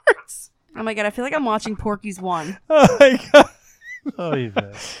marks. Oh my god, I feel like I'm watching Porky's One. Oh my God. Oh, you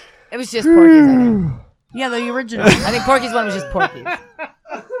bet. It was just Porky's. I think. Yeah, the original. I think Porky's one was just Porky's.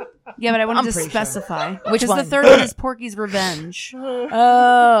 Yeah, but I wanted I'm to pretty sure. specify. Which Because one? the third one is Porky's Revenge.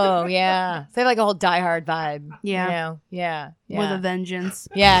 Oh, yeah. So they have like a whole Die Hard vibe. Yeah. You know? Yeah. With a vengeance.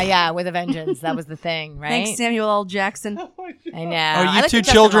 Yeah, with a vengeance. That was the thing, right? Thanks, Samuel L. Jackson. I know. Are you I like two to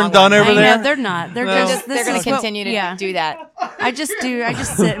dress children them done all over right. there? No, they're not. They're No. just. They're going is to what- continue to do that. I just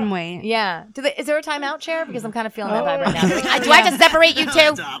sit and wait. Yeah. Is there a timeout chair? Because I'm kind of feeling that vibe right now. Like, do I have to separate you two?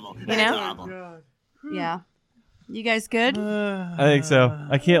 You know? Yeah. You guys good? I think so.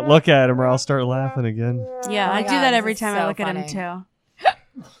 I can't look at him or I'll start laughing again. Yeah, Oh my I do God, that this every is time I so look at him funny. too.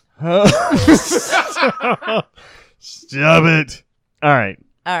 Stop it. All right.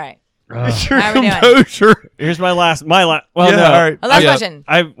 All right. What's your How are we doing? composure? Here's my last. Well, Yeah, no. all right. Oh, last Yeah. question.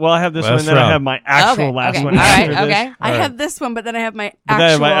 I have this Last one, then I round. have my actual last okay. one. All after right. this. Okay. I have this one, but then I have my But then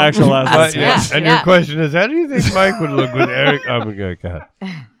I have my actual last one. Yeah. And your question is, how do you think Mike would look with Eric? Oh my God.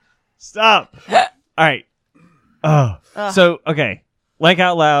 Stop. All right. Oh. So, okay. Lanc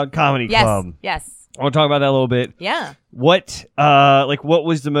Out Loud Comedy Yes. Club. Yes. I want to talk about that a little bit. Yeah. What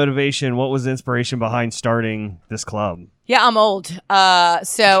was the motivation? What was the inspiration behind starting this club? Yeah, I'm old.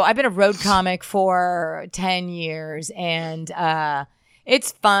 So I've been a road comic for 10 years, and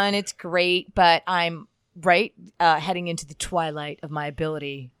it's fun. It's great, but I'm heading into the twilight of my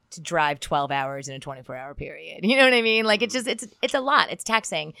ability to drive 12 hours in a 24-hour period. You know what I mean? Like it's a lot. It's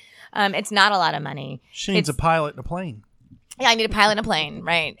taxing. It's not a lot of money. She needs a pilot and a plane. Yeah, I need a pilot and a plane,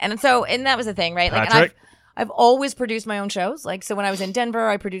 right? And that was the thing, right? Like, Patrick? and I've always produced my own shows. Like, so when I was in Denver,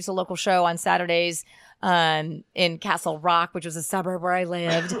 I produced a local show on Saturdays in Castle Rock, which was a suburb where I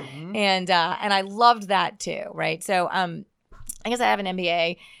lived, and I loved that too, right? So I guess I have an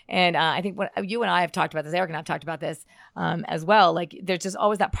MBA, and I think what you and I have talked about this, Eric and I have talked about this as well. Like, there's just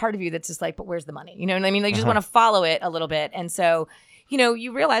always that part of you that's just like, but where's the money? You know what I mean? Like, you just want to follow it a little bit, and so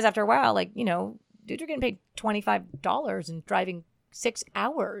you realize after a while, like, dude, you're getting paid $25 and driving 6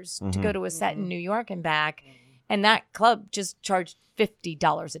 hours to go to a set in New York and back, and that club just charged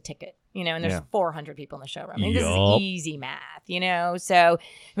 $50 a ticket. And there's 400 people in the showroom. I mean, this is easy math, So,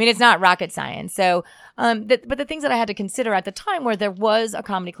 I mean, it's not rocket science. So, but the things that I had to consider at the time were there was a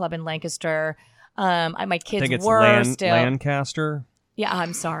comedy club in Lancaster. My kids I think it's were still. Lancaster. Yeah,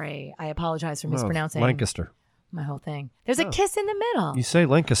 I'm sorry. I apologize for mispronouncing Lancaster. my whole thing. There's a kiss in the middle. You say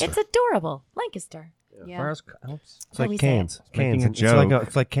Lancaster. It's adorable. Lancaster. Yeah. It's we like say cans. Making Cans. a It's like joke.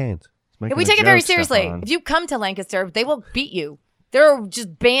 it's like cans. Yeah, we take it very seriously. If you come to Lancaster, they will beat you. There are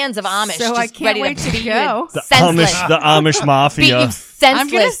just bands of Amish So just I can't ready wait to to beat go. you The senseless. Amish Beat Mafia. you senseless. I'm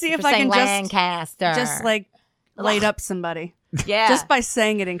gonna see if for I saying can Lancaster. just like light up somebody yeah, just by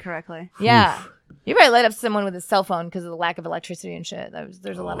saying it incorrectly. yeah. You probably light up someone with a cell phone because of the lack of electricity and shit.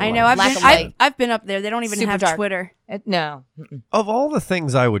 There's a lot of I know. lack of light. I've been up there. They don't even Super have dark. Twitter. No. Of all the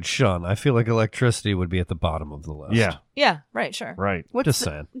things I would shun, I feel like electricity would be at the bottom of the list. Yeah. Yeah. Right. Sure. Right. Just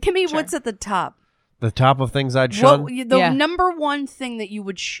saying. Give me what's at the top. The top of things I'd shun, The number one thing that you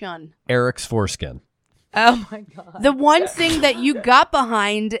would shun. Eric's foreskin. Oh my god. The one thing that you got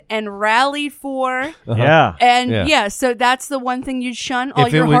behind and rallied for. Yeah. And Yeah. so that's the one thing you'd shun, all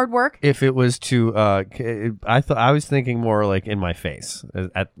If your it was- hard work. If it was to, I was thinking more like in my face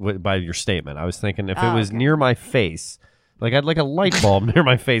by your statement. I was thinking if it was near my face, like I'd like a light bulb near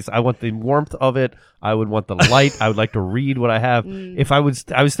my face. I want the warmth of it. I would want the light. I would like to read what I have. If I was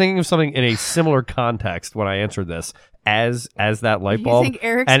thinking of something in a similar context when I answered this as that light You bulb. think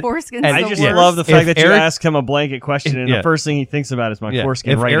Eric's and- foreskin's and I the just worst? love the fact If that you Eric- ask him a blanket question, and Yeah. the first thing he thinks about is my Yeah.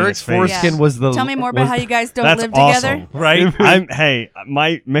 foreskin If right Eric's in his face. foreskin was the Tell me more about how you guys don't That's live awesome, together. right?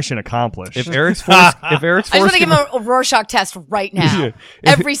 My mission accomplished. If Eric's foreskin, I just want to give him a Rorschach test right now. Yeah.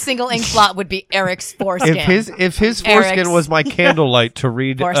 Every single ink blot would be Eric's foreskin. if his Eric's foreskin was my candlelight to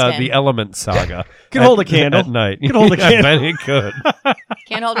read foreskin. the Element Saga, Could hold a candle. at night. Could hold a I bet it could.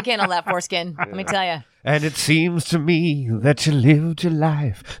 Can't hold a candle that foreskin. Let me tell you. And it seems to me that you lived your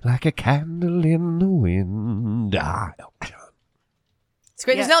life like a candle in the wind. Elton John. It's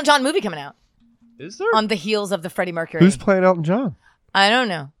great. There's an Elton John movie coming out Is there? on the heels of the Freddie Mercury. Who's playing Elton John? I don't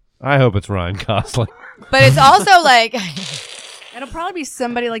know, I hope it's Ryan Gosling. but it's also like It'll probably be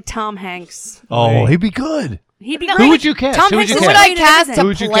somebody like Tom Hanks. Oh, he'd be good. He'd be No, great. Who would you cast? Tom Who would Hanks you is who would cast? I great at cast everything. Who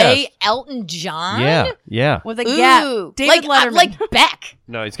would to you play cast? Elton John? Yeah. With a gap. David Letterman. like Beck.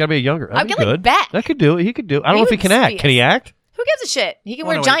 No, he's got to be a younger. I'd That'd be get like good. Beck. That could do it. He could do it. I don't He know if he would can act. be Can he act? Who gives a shit? He can Oh,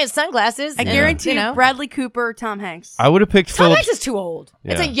 wear no, giant sunglasses. I and, guarantee you know. Bradley Cooper, Tom Hanks. I would have picked Tom Philip. Hanks is too old.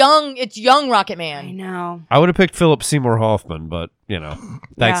 Yeah. It's young Rocket I Man. know. I would have picked Philip Seymour Hoffman, but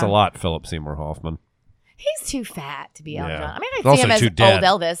thanks Yeah. a lot, Philip Seymour Hoffman. He's too fat to be Elton Yeah. John. I mean, He's I see him also as too dead.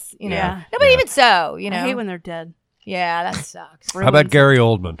 old Elvis. Yeah. No, but even so, I hate when they're dead. Yeah, that sucks. How about Gary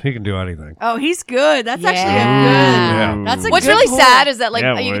Oldman? He can do anything. Oh, he's good. That's actually Yeah. a good. Yeah. That's a What's good really pull. sad is that like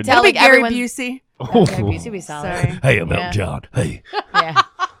Yeah, you would. can tell That'll be like Gary everyone's Busey. Oh. Gary Busey would be solid. Sorry. Hey, I'm Yeah. John. Hey. Yeah.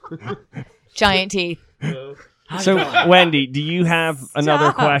 Giant teeth. So, Wendy, do you have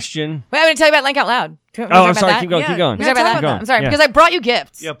another question? Wait, I'm going to tell you about Lanc Out Loud. Oh, I'm sorry. Keep going. Yeah. Keep going. Can we talk about Keep that? going. I'm sorry, Yeah. because I brought you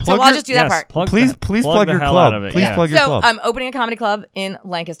gifts. Yeah, so plug I'll your- just do that part. Please plug the your hell club. out of it, Please yeah. plug your So club. I'm opening a comedy club in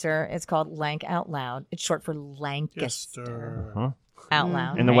Lancaster. It's called Lanc Out Loud. It's short for Lancaster. Huh? Out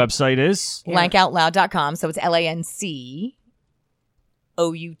Loud. And the right? website is? Lancoutloud.com. So it's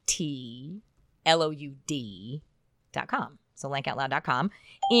LANCOUTLOUD.com. So lancoutloud.com.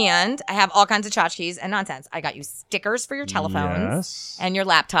 And I have all kinds of tchotchkes and nonsense. I got you stickers for your telephones Yes. and your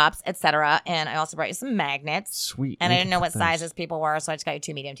laptops, etc. And I also brought you some magnets. Sweet. And I didn't know what Thanks. sizes people were, so I just got you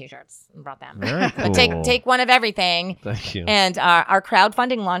 2 medium t-shirts and brought them. Very cool. But take one of everything. Thank you. And our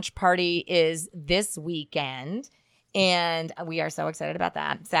crowdfunding launch party is this weekend. And we are so excited about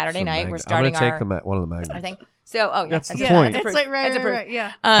that. Saturday night, we're starting I'm going to take one of the magnets. I think. So, oh, yeah. That's the good. point. That's It's approved. like right, That's approved. right,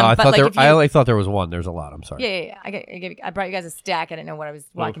 yeah. I but thought like if you, I only thought there was one. There's a lot. I'm sorry. yeah. I brought you guys a stack. I didn't know what I was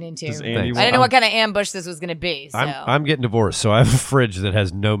walking into. Does Andy Thanks. I didn't know want- what kind of ambush this was going to be. So. I'm getting divorced, so I have a fridge that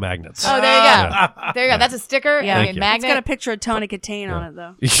has no magnets. Oh, there you go. There you go. That's a sticker Yeah. and Thank a you. magnet. It's got a picture of Tony Katane on it,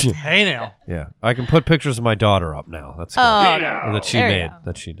 though. Hey now. Yeah, I can put pictures of my daughter up now. That's good. Oh, That she there you made. go.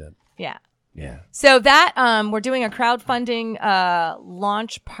 That she did. Yeah. Yeah. So that we're doing a crowdfunding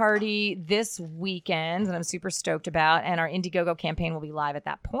launch party this weekend, and I'm super stoked about. And our Indiegogo campaign will be live at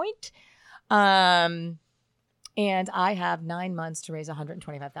that point. And I have 9 months to raise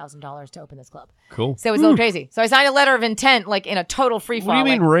 $125,000 to open this club. Cool. So it's a little crazy. So I signed a letter of intent, like in a total free fall. What do you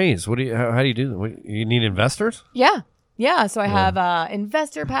mean like, raise? How do you do that? You need investors? Yeah. Yeah. So I have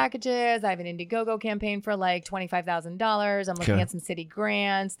investor packages. I have an Indiegogo campaign for like $25,000. I'm looking Okay. at some city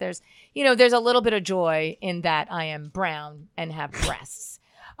grants. There's a little bit of joy in that I am brown and have breasts.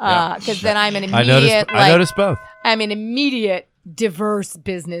 Because then I'm an immediate, I noticed both. I'm an immediate diverse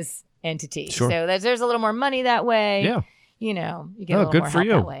business entity. Sure. So there's a little more money that way. Yeah. You know, you get a Oh, little good more for help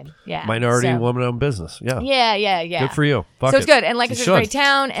you. that way. Yeah. Minority So- woman-owned business. Yeah. Yeah. Good for you. Fuck So it's it. good. And You Lancaster's a should. great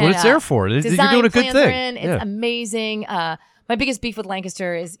town. That's And, what it's there for. You're design doing a good plans are thing. in. It's Yeah. amazing. My biggest beef with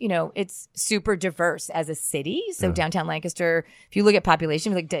Lancaster is, it's super diverse as a city. So downtown Lancaster, if you look at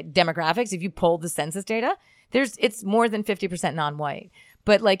population, like demographics, if you pull the census data, it's more than 50% non-white.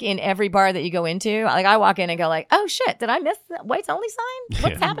 But like in every bar that you go into, like I walk in and go like, oh shit, did I miss the whites only sign?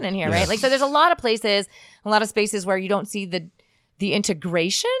 What's happening here, right? Like so there's a lot of places, a lot of spaces where you don't see the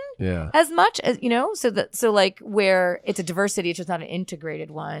integration as much as so like where it's a diversity, it's just not an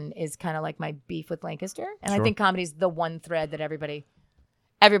integrated one is kind of like my beef with Lancaster. And I think comedy's the one thread that everybody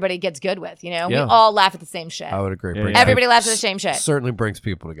gets good with, we all laugh at the same shit. I would agree. Yeah, Brings yeah. Everybody people- laughs at the same shit. Certainly brings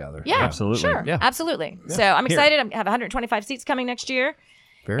people together. Yeah, Absolutely. sure, Yeah. absolutely. So I'm excited. I have 125 seats coming next year,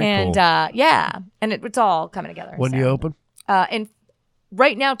 Very and cool. and it's all coming together. When do you open? And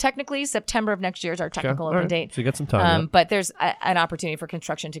right now, technically, September of next year is our technical All open right. date. So you got some time. But there's an opportunity for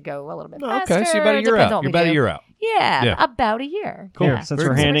construction to go a little bit Oh, faster. okay, so you're about a year Depends on out. what You're we about a do. year out. Yeah, Yeah. about a year. Cool. Yeah. Since Super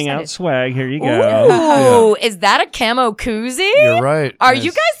we're handing out excited. swag, here you go. Ooh, is that a camo koozie? You're right. Are Yes.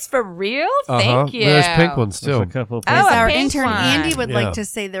 you guys for real? Thank you. There's pink ones There's too. a couple of Oh, things. a Our pink intern one. Andy would Yeah. like to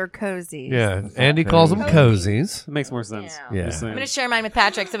say they're cozy. Yeah, Andy calls them cozies. It makes more sense. Yeah. Just saying. I'm going to share mine with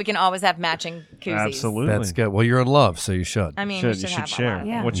Patrick so we can always have matching koozies. Absolutely. That's good. Well, you're in love, so you should. I mean, we You should should have share. a lot.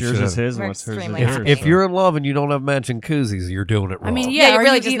 Yeah. What's You yours should. is his, We're and what's hers is extremely yours. happy. If you're in love and you don't have matching koozies, you're doing it wrong. I mean, Yeah, you're are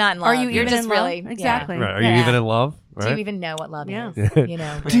really you just not in Are love. you You're even just in love? really- yeah. Exactly. right? Are you Yeah. even in love? Do Right? you even know what love Yeah. is? Do you,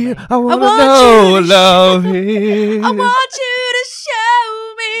 Really. I want to want know you to love is. I want you to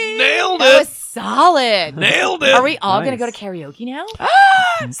show me. Nailed That it. was solid. Nailed it. Are we all going to Nice. go to karaoke now?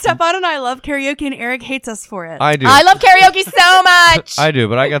 Stefan and I love karaoke, and Eric hates us for it. I do. I love karaoke so much. I do,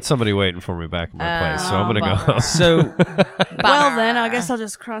 but I got somebody waiting for me back in my place, so I'm gonna go. bummer. So, Well, then I guess I'll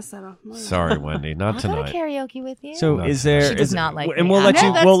just cross that off. Sorry, Wendy, not I'll go tonight. to karaoke with you. so No, is there? She does is- not like and me. we'll let No,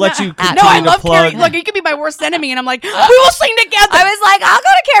 you. that's We'll let not- you. No, I continue to love plug. karaoke. Look, you could be my worst enemy, and I'm like, we will sing together. I was like, I'll go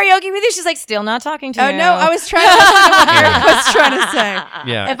to karaoke with you. She's like, still not talking to Oh you. no, I was trying to listen to what Eric was trying to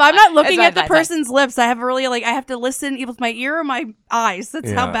say. Yeah. If I'm not looking It's at the fine, fine, person's lips, I have really I have to listen either with my ear or my eyes.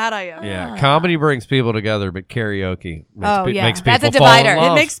 That's how Yeah. bad I am. Yeah, comedy brings people together, but karaoke makes, Oh, yeah. makes people That's a fall in divider.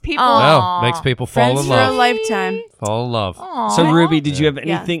 love. It makes people No, makes people fall friends in for a love. lifetime. Fall in love. So, Ruby, did you have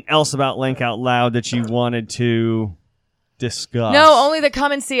Yeah. anything else about Lanc Out Loud that you wanted to discuss? No, only that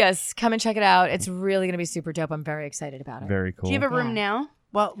come and see us. Come and check it out. It's really going to be super dope. I'm very excited about it. Very cool. Do you have a room Yeah. now?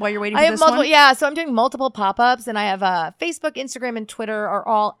 While you're waiting I for have this multiple, one? yeah. So I'm doing multiple pop-ups, and I have Facebook, Instagram, and Twitter are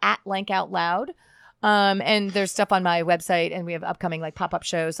all at Lanc Out Loud. And there's stuff on my website, and we have upcoming like pop-up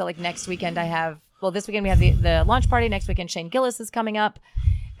shows. So like next weekend, I have this weekend we have the launch party. Next weekend Shane Gillis is coming up,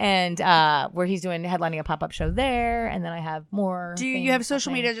 and where he's headlining a pop up show there. And then I have more. Do you have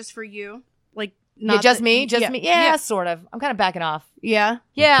social media just for you? Like just me? Yeah, sort of. I'm kind of backing off. Yeah,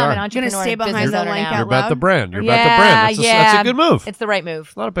 yeah. Okay. I'm an entrepreneur. Gonna stay behind business the owner Lanc now. out You're about the loud? brand. You're about the brand. That's a good move. It's the right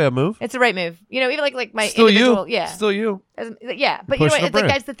move. Not a bad move. It's the right move. Even like my Still individual. you. Yeah. Still you. Yeah, but you know Pushing what? the brand.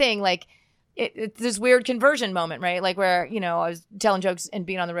 That's the thing. Like, it's this weird conversion moment, right? Like where I was telling jokes and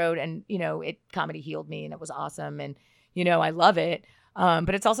being on the road, and comedy healed me, and it was awesome, and I love it.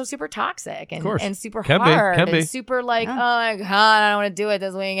 But it's also super toxic and super hard and super like, oh my God, I don't want to do it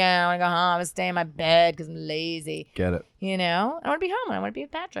this weekend. I want to go home and stay in my bed because I'm lazy. Get it. I want to be home, and I want to be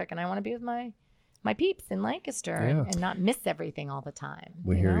with Patrick, and I want to be with my peeps in Lancaster and not miss everything all the time.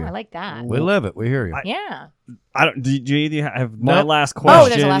 We hear you. I like that. We live it. We hear you. Yeah. I don't. Do you have my Nope. last question? Oh,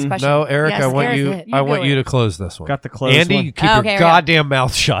 there's a last question. No, Eric, Yes, I want Eric's you. it. I want do you it. to close this one. Got the close Andy, one. you keep Okay, your here we go. goddamn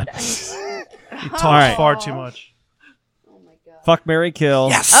mouth shut. You talk All right. far too much. Fuck, marry, kill.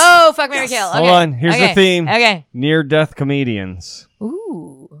 Yes. Oh, fuck, marry, kill. Okay. Hold on. Here's the theme. Okay. Near-death comedians.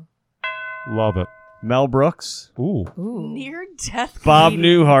 Ooh. Love it. Mel Brooks. Ooh. Near death. Bob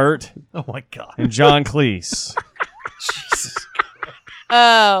comedian. Newhart. Oh my God. And John Cleese.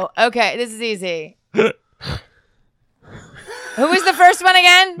 Oh, okay. This is easy. Who was the first one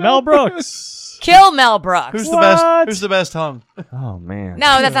again? Mel Brooks. Kill Mel Brooks. Who's the best? Who's the best hung? Oh, man.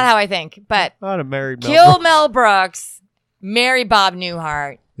 No, that's not how I think. But I'd have married Mel kill Brooks. Mel Brooks, marry Bob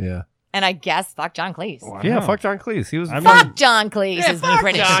Newhart, Yeah. and I guess fuck John Cleese. Wow. Yeah, fuck John Cleese. He was. Fuck John Cleese, his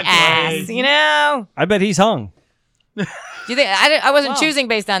British ass. I bet he's hung. Do you think I wasn't choosing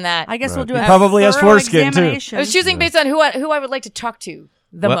based on that? I guess Right. we'll do a Probably has thorough foreskin, too. examination. I was choosing based on who I would like to talk to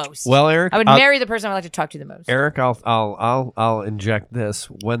the most. Well, Eric, I would marry the person I would like to talk to the most. Eric, I'll inject this.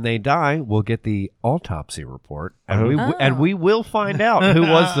 When they die, we'll get the autopsy report, and we will find out who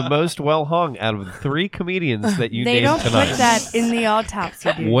was the most well hung out of the 3 comedians that you They named don't tonight. put that in the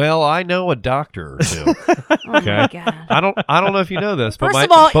autopsy, dude. Well, I know a doctor or two. Oh my God. I don't know if you know this, but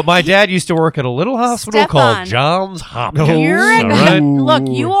First of all, my dad used to work at a little hospital Stefan, called Johns Hopkins. You're all right? look,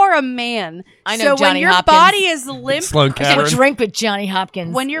 you are a man. I know so Johnny when your Hopkins. body is limp, Sloan I should Kettering. drink with Johnny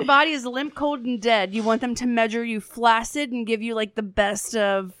Hopkins. when your body is limp, cold, and dead, you want them to measure you flaccid and give you like the best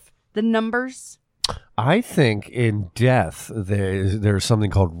of the numbers. I think in death there's something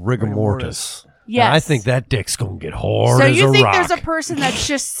called rigor mortis. Yes. And I think that dick's gonna get hard So as you a think rock. there's a person that's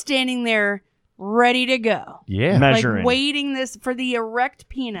just standing there ready to go, yeah. Measuring. like waiting this for the erect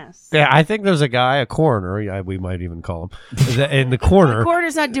penis? Yeah, I think there's a guy, a coroner, we might even call him, in the corner. The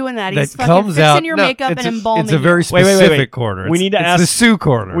coroner's not doing that. He's that fucking comes fixing out. your No, makeup it's and a, embalming. It's a very Wait, specific corner. We need to it's ask the Sue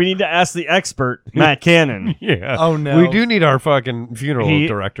corner. We need to ask the expert, Matt Cannon. yeah. Oh, no. We do need our fucking funeral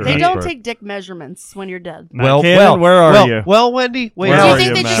director. They don't expert. take dick measurements when you're dead. Matt Cannon, where are you? Well, Wendy, wait. Where Do you are think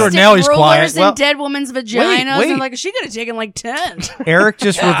you, they Matt? just Sure, stick now he's quiet. rulers in Well, dead women's vaginas? wait. And like, she could have taken like 10. Eric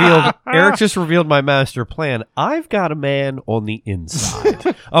just revealed. Eric just revealed my master plan. I've got a man on the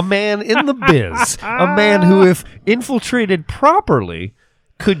inside, a man in the biz, a man who, if infiltrated properly,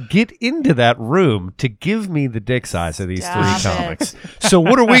 could get into that room to give me the dick size of these Stop 3 it. comics. So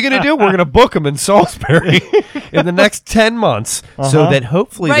what are we going to do? We're going to book them in Salisbury in the next 10 months, so that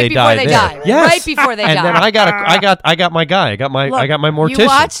hopefully right they before die they there. die. Yes. Right before they and die. then I got my guy. I got my mortician. You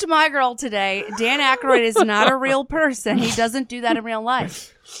watched My Girl today. Dan Aykroyd is not a real person. He doesn't do that in real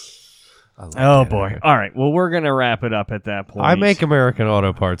life. Oh, boy. All right. Well, we're going to wrap it up at that point. I make American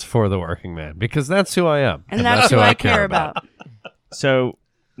Auto Parts for the working man because that's who I am. And that's who I care about. So,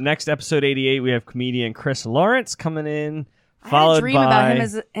 next episode 88, we have comedian Chris Lawrence coming in. I had Followed a dream by... about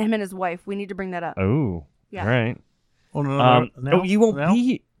him and his wife. We need to bring that up. Oh, Yeah. all right. Oh, no, you won't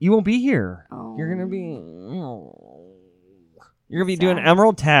be. You won't be here. Oh. You're gonna be. You're gonna be doing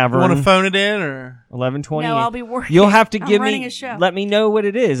Emerald Tavern. You want to phone it in or 11:20. No, I'll be working. You'll have to I'm give running me. a show. Let me know what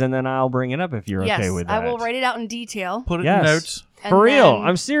it is, and then I'll bring it up if you're yes, okay with that. I will write it out in detail. put it Yes. in notes? And For real, then-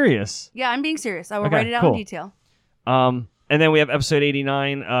 I'm serious. Yeah, I'm being serious. I will Okay, write it out cool. in detail. And then we have episode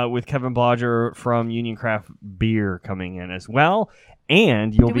 89 with Kevin Blodger from Union Craft Beer coming in as well,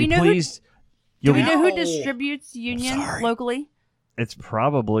 and you'll Do we be know who- pleased. Do You'll we be, know who distributes Union locally? it's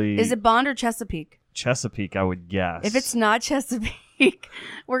probably Is it Bond or Chesapeake? Chesapeake, I would guess. If it's not Chesapeake,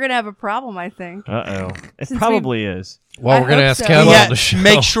 we're going to have a problem, I think. Uh-oh. It Since probably is. Well, I we're gonna hope ask so. Kevin Yeah, on the show.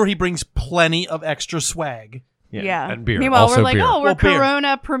 make sure he brings plenty of extra swag. Yeah. And beer. Meanwhile, Also we're like, beer. oh, we're Well, beer.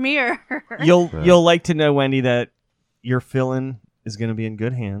 Corona Premier. You'll like to know, Wendy, that your fill-in is going to be in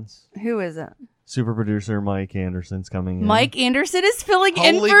good hands. Who is it? Super producer Mike Anderson's coming in. Mike Anderson is filling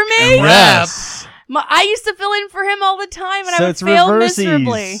in Holy for me? crap. Yes. I used to fill in for him all the time, and So I would it's fail reversies.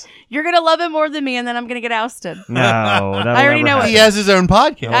 miserably. You're going to love him more than me, and then I'm going to get ousted. No, that'll I already never know it. happen. He has his own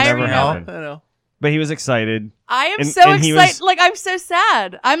podcast. That'll I never already happen. I know. but he was excited. I am And- so and he excited. was- like I'm so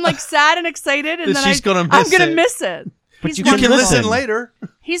sad. I'm like sad and excited, and That then she's gonna I'm miss gonna it. miss it. But He's you You can can wonderful. listen later.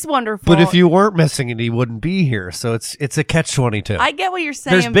 He's wonderful. But if you weren't missing it, he wouldn't be here. So it's a catch-22. I get what you're There's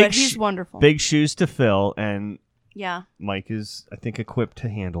saying, big but he's wonderful. Big shoes to fill, and Yeah, Mike is, I think, equipped to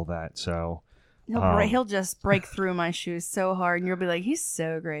handle that. So he'll just break through my shoes so hard, and you'll be like, he's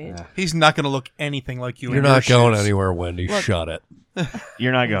so great. He's not going to look anything like you. You're in not your going shoes. anywhere, Wendy. Look. Shut it.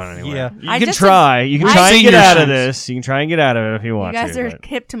 you're not going anywhere. Yeah. You I can just- try. You can I- try and Seen get your out of shoes. this. You can try and get out of it if you You want guys to. are but-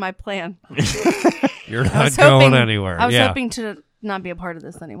 hip to my plan. You're I not was going hoping, anywhere. I was yeah. hoping to not be a part of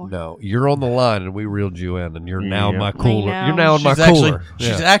this anymore. No, you're on the line, and we reeled you in, and you're now in Yeah. my cooler. know. You're now in my She's actually, cooler.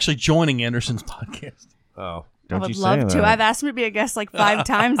 she's Yeah. actually joining Anderson's podcast. Oh. Don't I you would say love to. that. I've asked him to be a guest like 5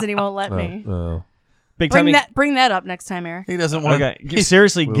 times, and he won't let me. Oh. Big time. Bring that up next time, Eric. He doesn't want Okay, to.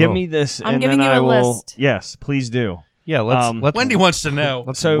 seriously, We give will. me this, I'm and giving then you I a will. list. Yes, please do. Yeah, let's Wendy wants to know.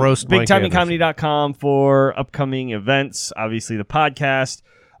 let's So, roast Mike Anderson. BigTimingComedy.com for upcoming events. Obviously, the podcast.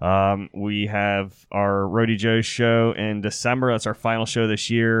 We have our Roadie Joe show in December. That's our final show this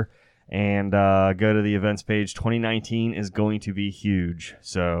year. And go to the events page. 2019 is going to be huge.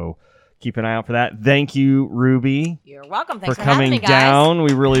 So keep an eye out for that. Thank you, Ruby, You're welcome. Thanks for for having coming me, guys. down.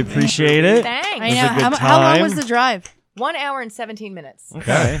 We really appreciate it. Thanks. I was know. a good How long time. was the drive? 1 hour and 17 minutes.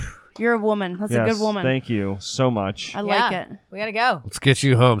 Okay. You're a woman. That's a Yes, good woman. Thank you so much. I like Yeah. it. We gotta go. Let's get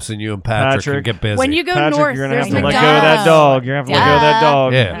you home so you and Patrick can get busy. When you go Patrick, north, you're gonna there's have to let McDonald's. go of that dog. You're gonna have to let go of that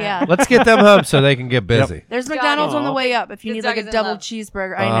dog. yeah. Yeah. Let's get them home so they can get busy. There's McDonald's on the way up if you This need like dog a is in double love.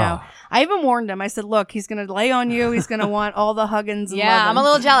 cheeseburger. I know. I even warned him. I said, look, he's going to lay on you. He's going to want all the huggins and Yeah, I'm a lovin'.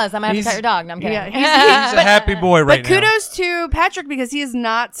 little jealous. I might have to pet your dog. No, I'm kidding. Yeah, He's a happy boy right But now. kudos to Patrick because he has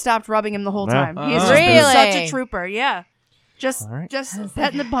not stopped rubbing him the whole No. time. He has Oh. just been Really? such a trooper. Yeah. Just All right.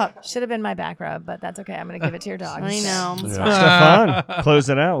 petting the butt. Should have been my back rub, but that's okay. I'm gonna give it to your dog. I know. Stefan, close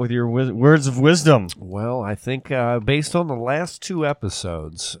it out with your words of wisdom. Well, I think based on the last 2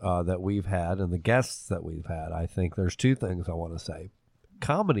 episodes that we've had and the guests that we've had, I think there's 2 things I want to say.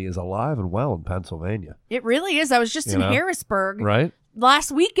 Comedy is alive and well in Pennsylvania, It really is. I was just You in know? Harrisburg right?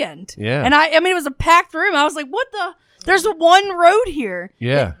 last weekend. Yeah. And I mean, it was a packed room. I was like, what the? There's one road here.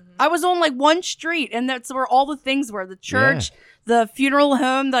 Yeah. I was on like one street, and that's where all the things were: the church, the funeral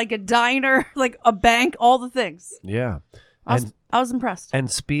home, like a diner, like a bank, all the things. Yeah. I was impressed. And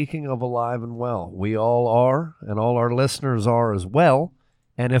speaking of alive and well, we all are, and all our listeners are as well.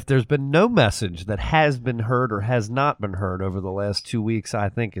 And if there's been no message that has been heard or has not been heard over the last 2 weeks, I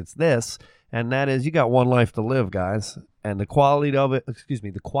think it's this, and that is you got one life to live, guys. And the quality of it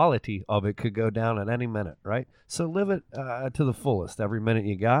could go down at any minute, right? So live it to the fullest every minute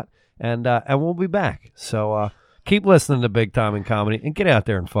you got, and we'll be back. So keep listening to Big Timing Comedy and get out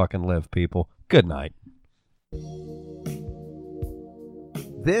there and fucking live, people. Good night.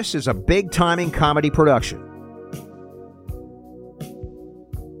 This is a Big Timing Comedy production.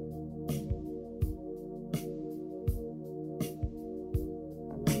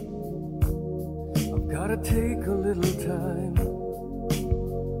 Gotta take a little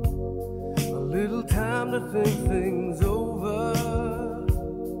time to think things over.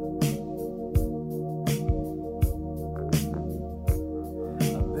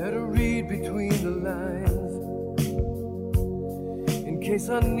 I better read between the lines in case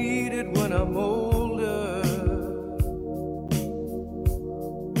I need it when I'm older.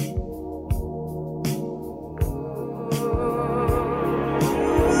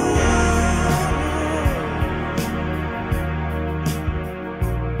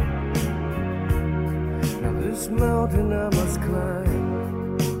 This mountain I must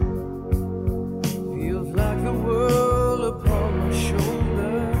climb feels like the world upon my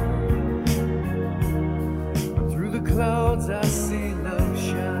shoulder. Through the clouds I see love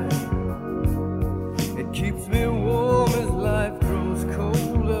shine.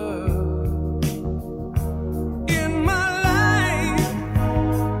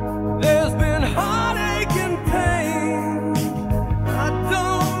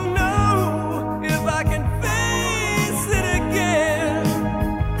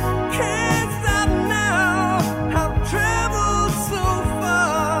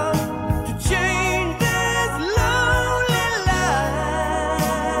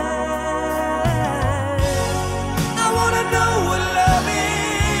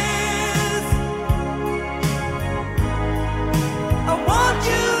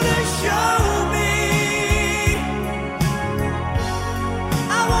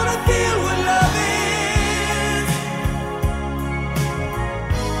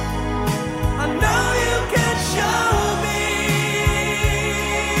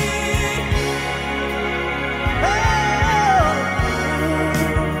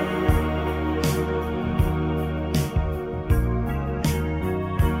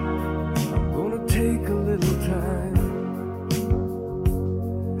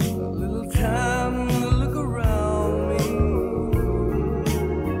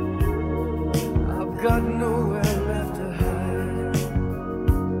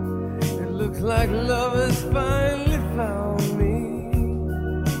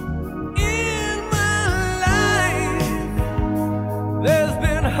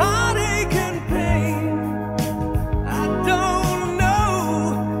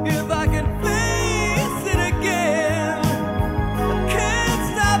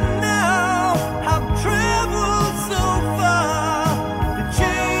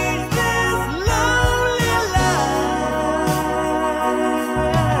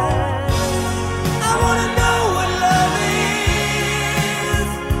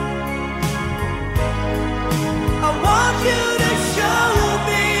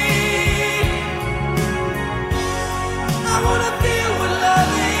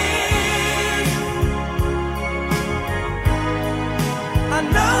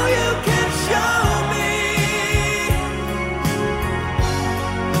 know you can.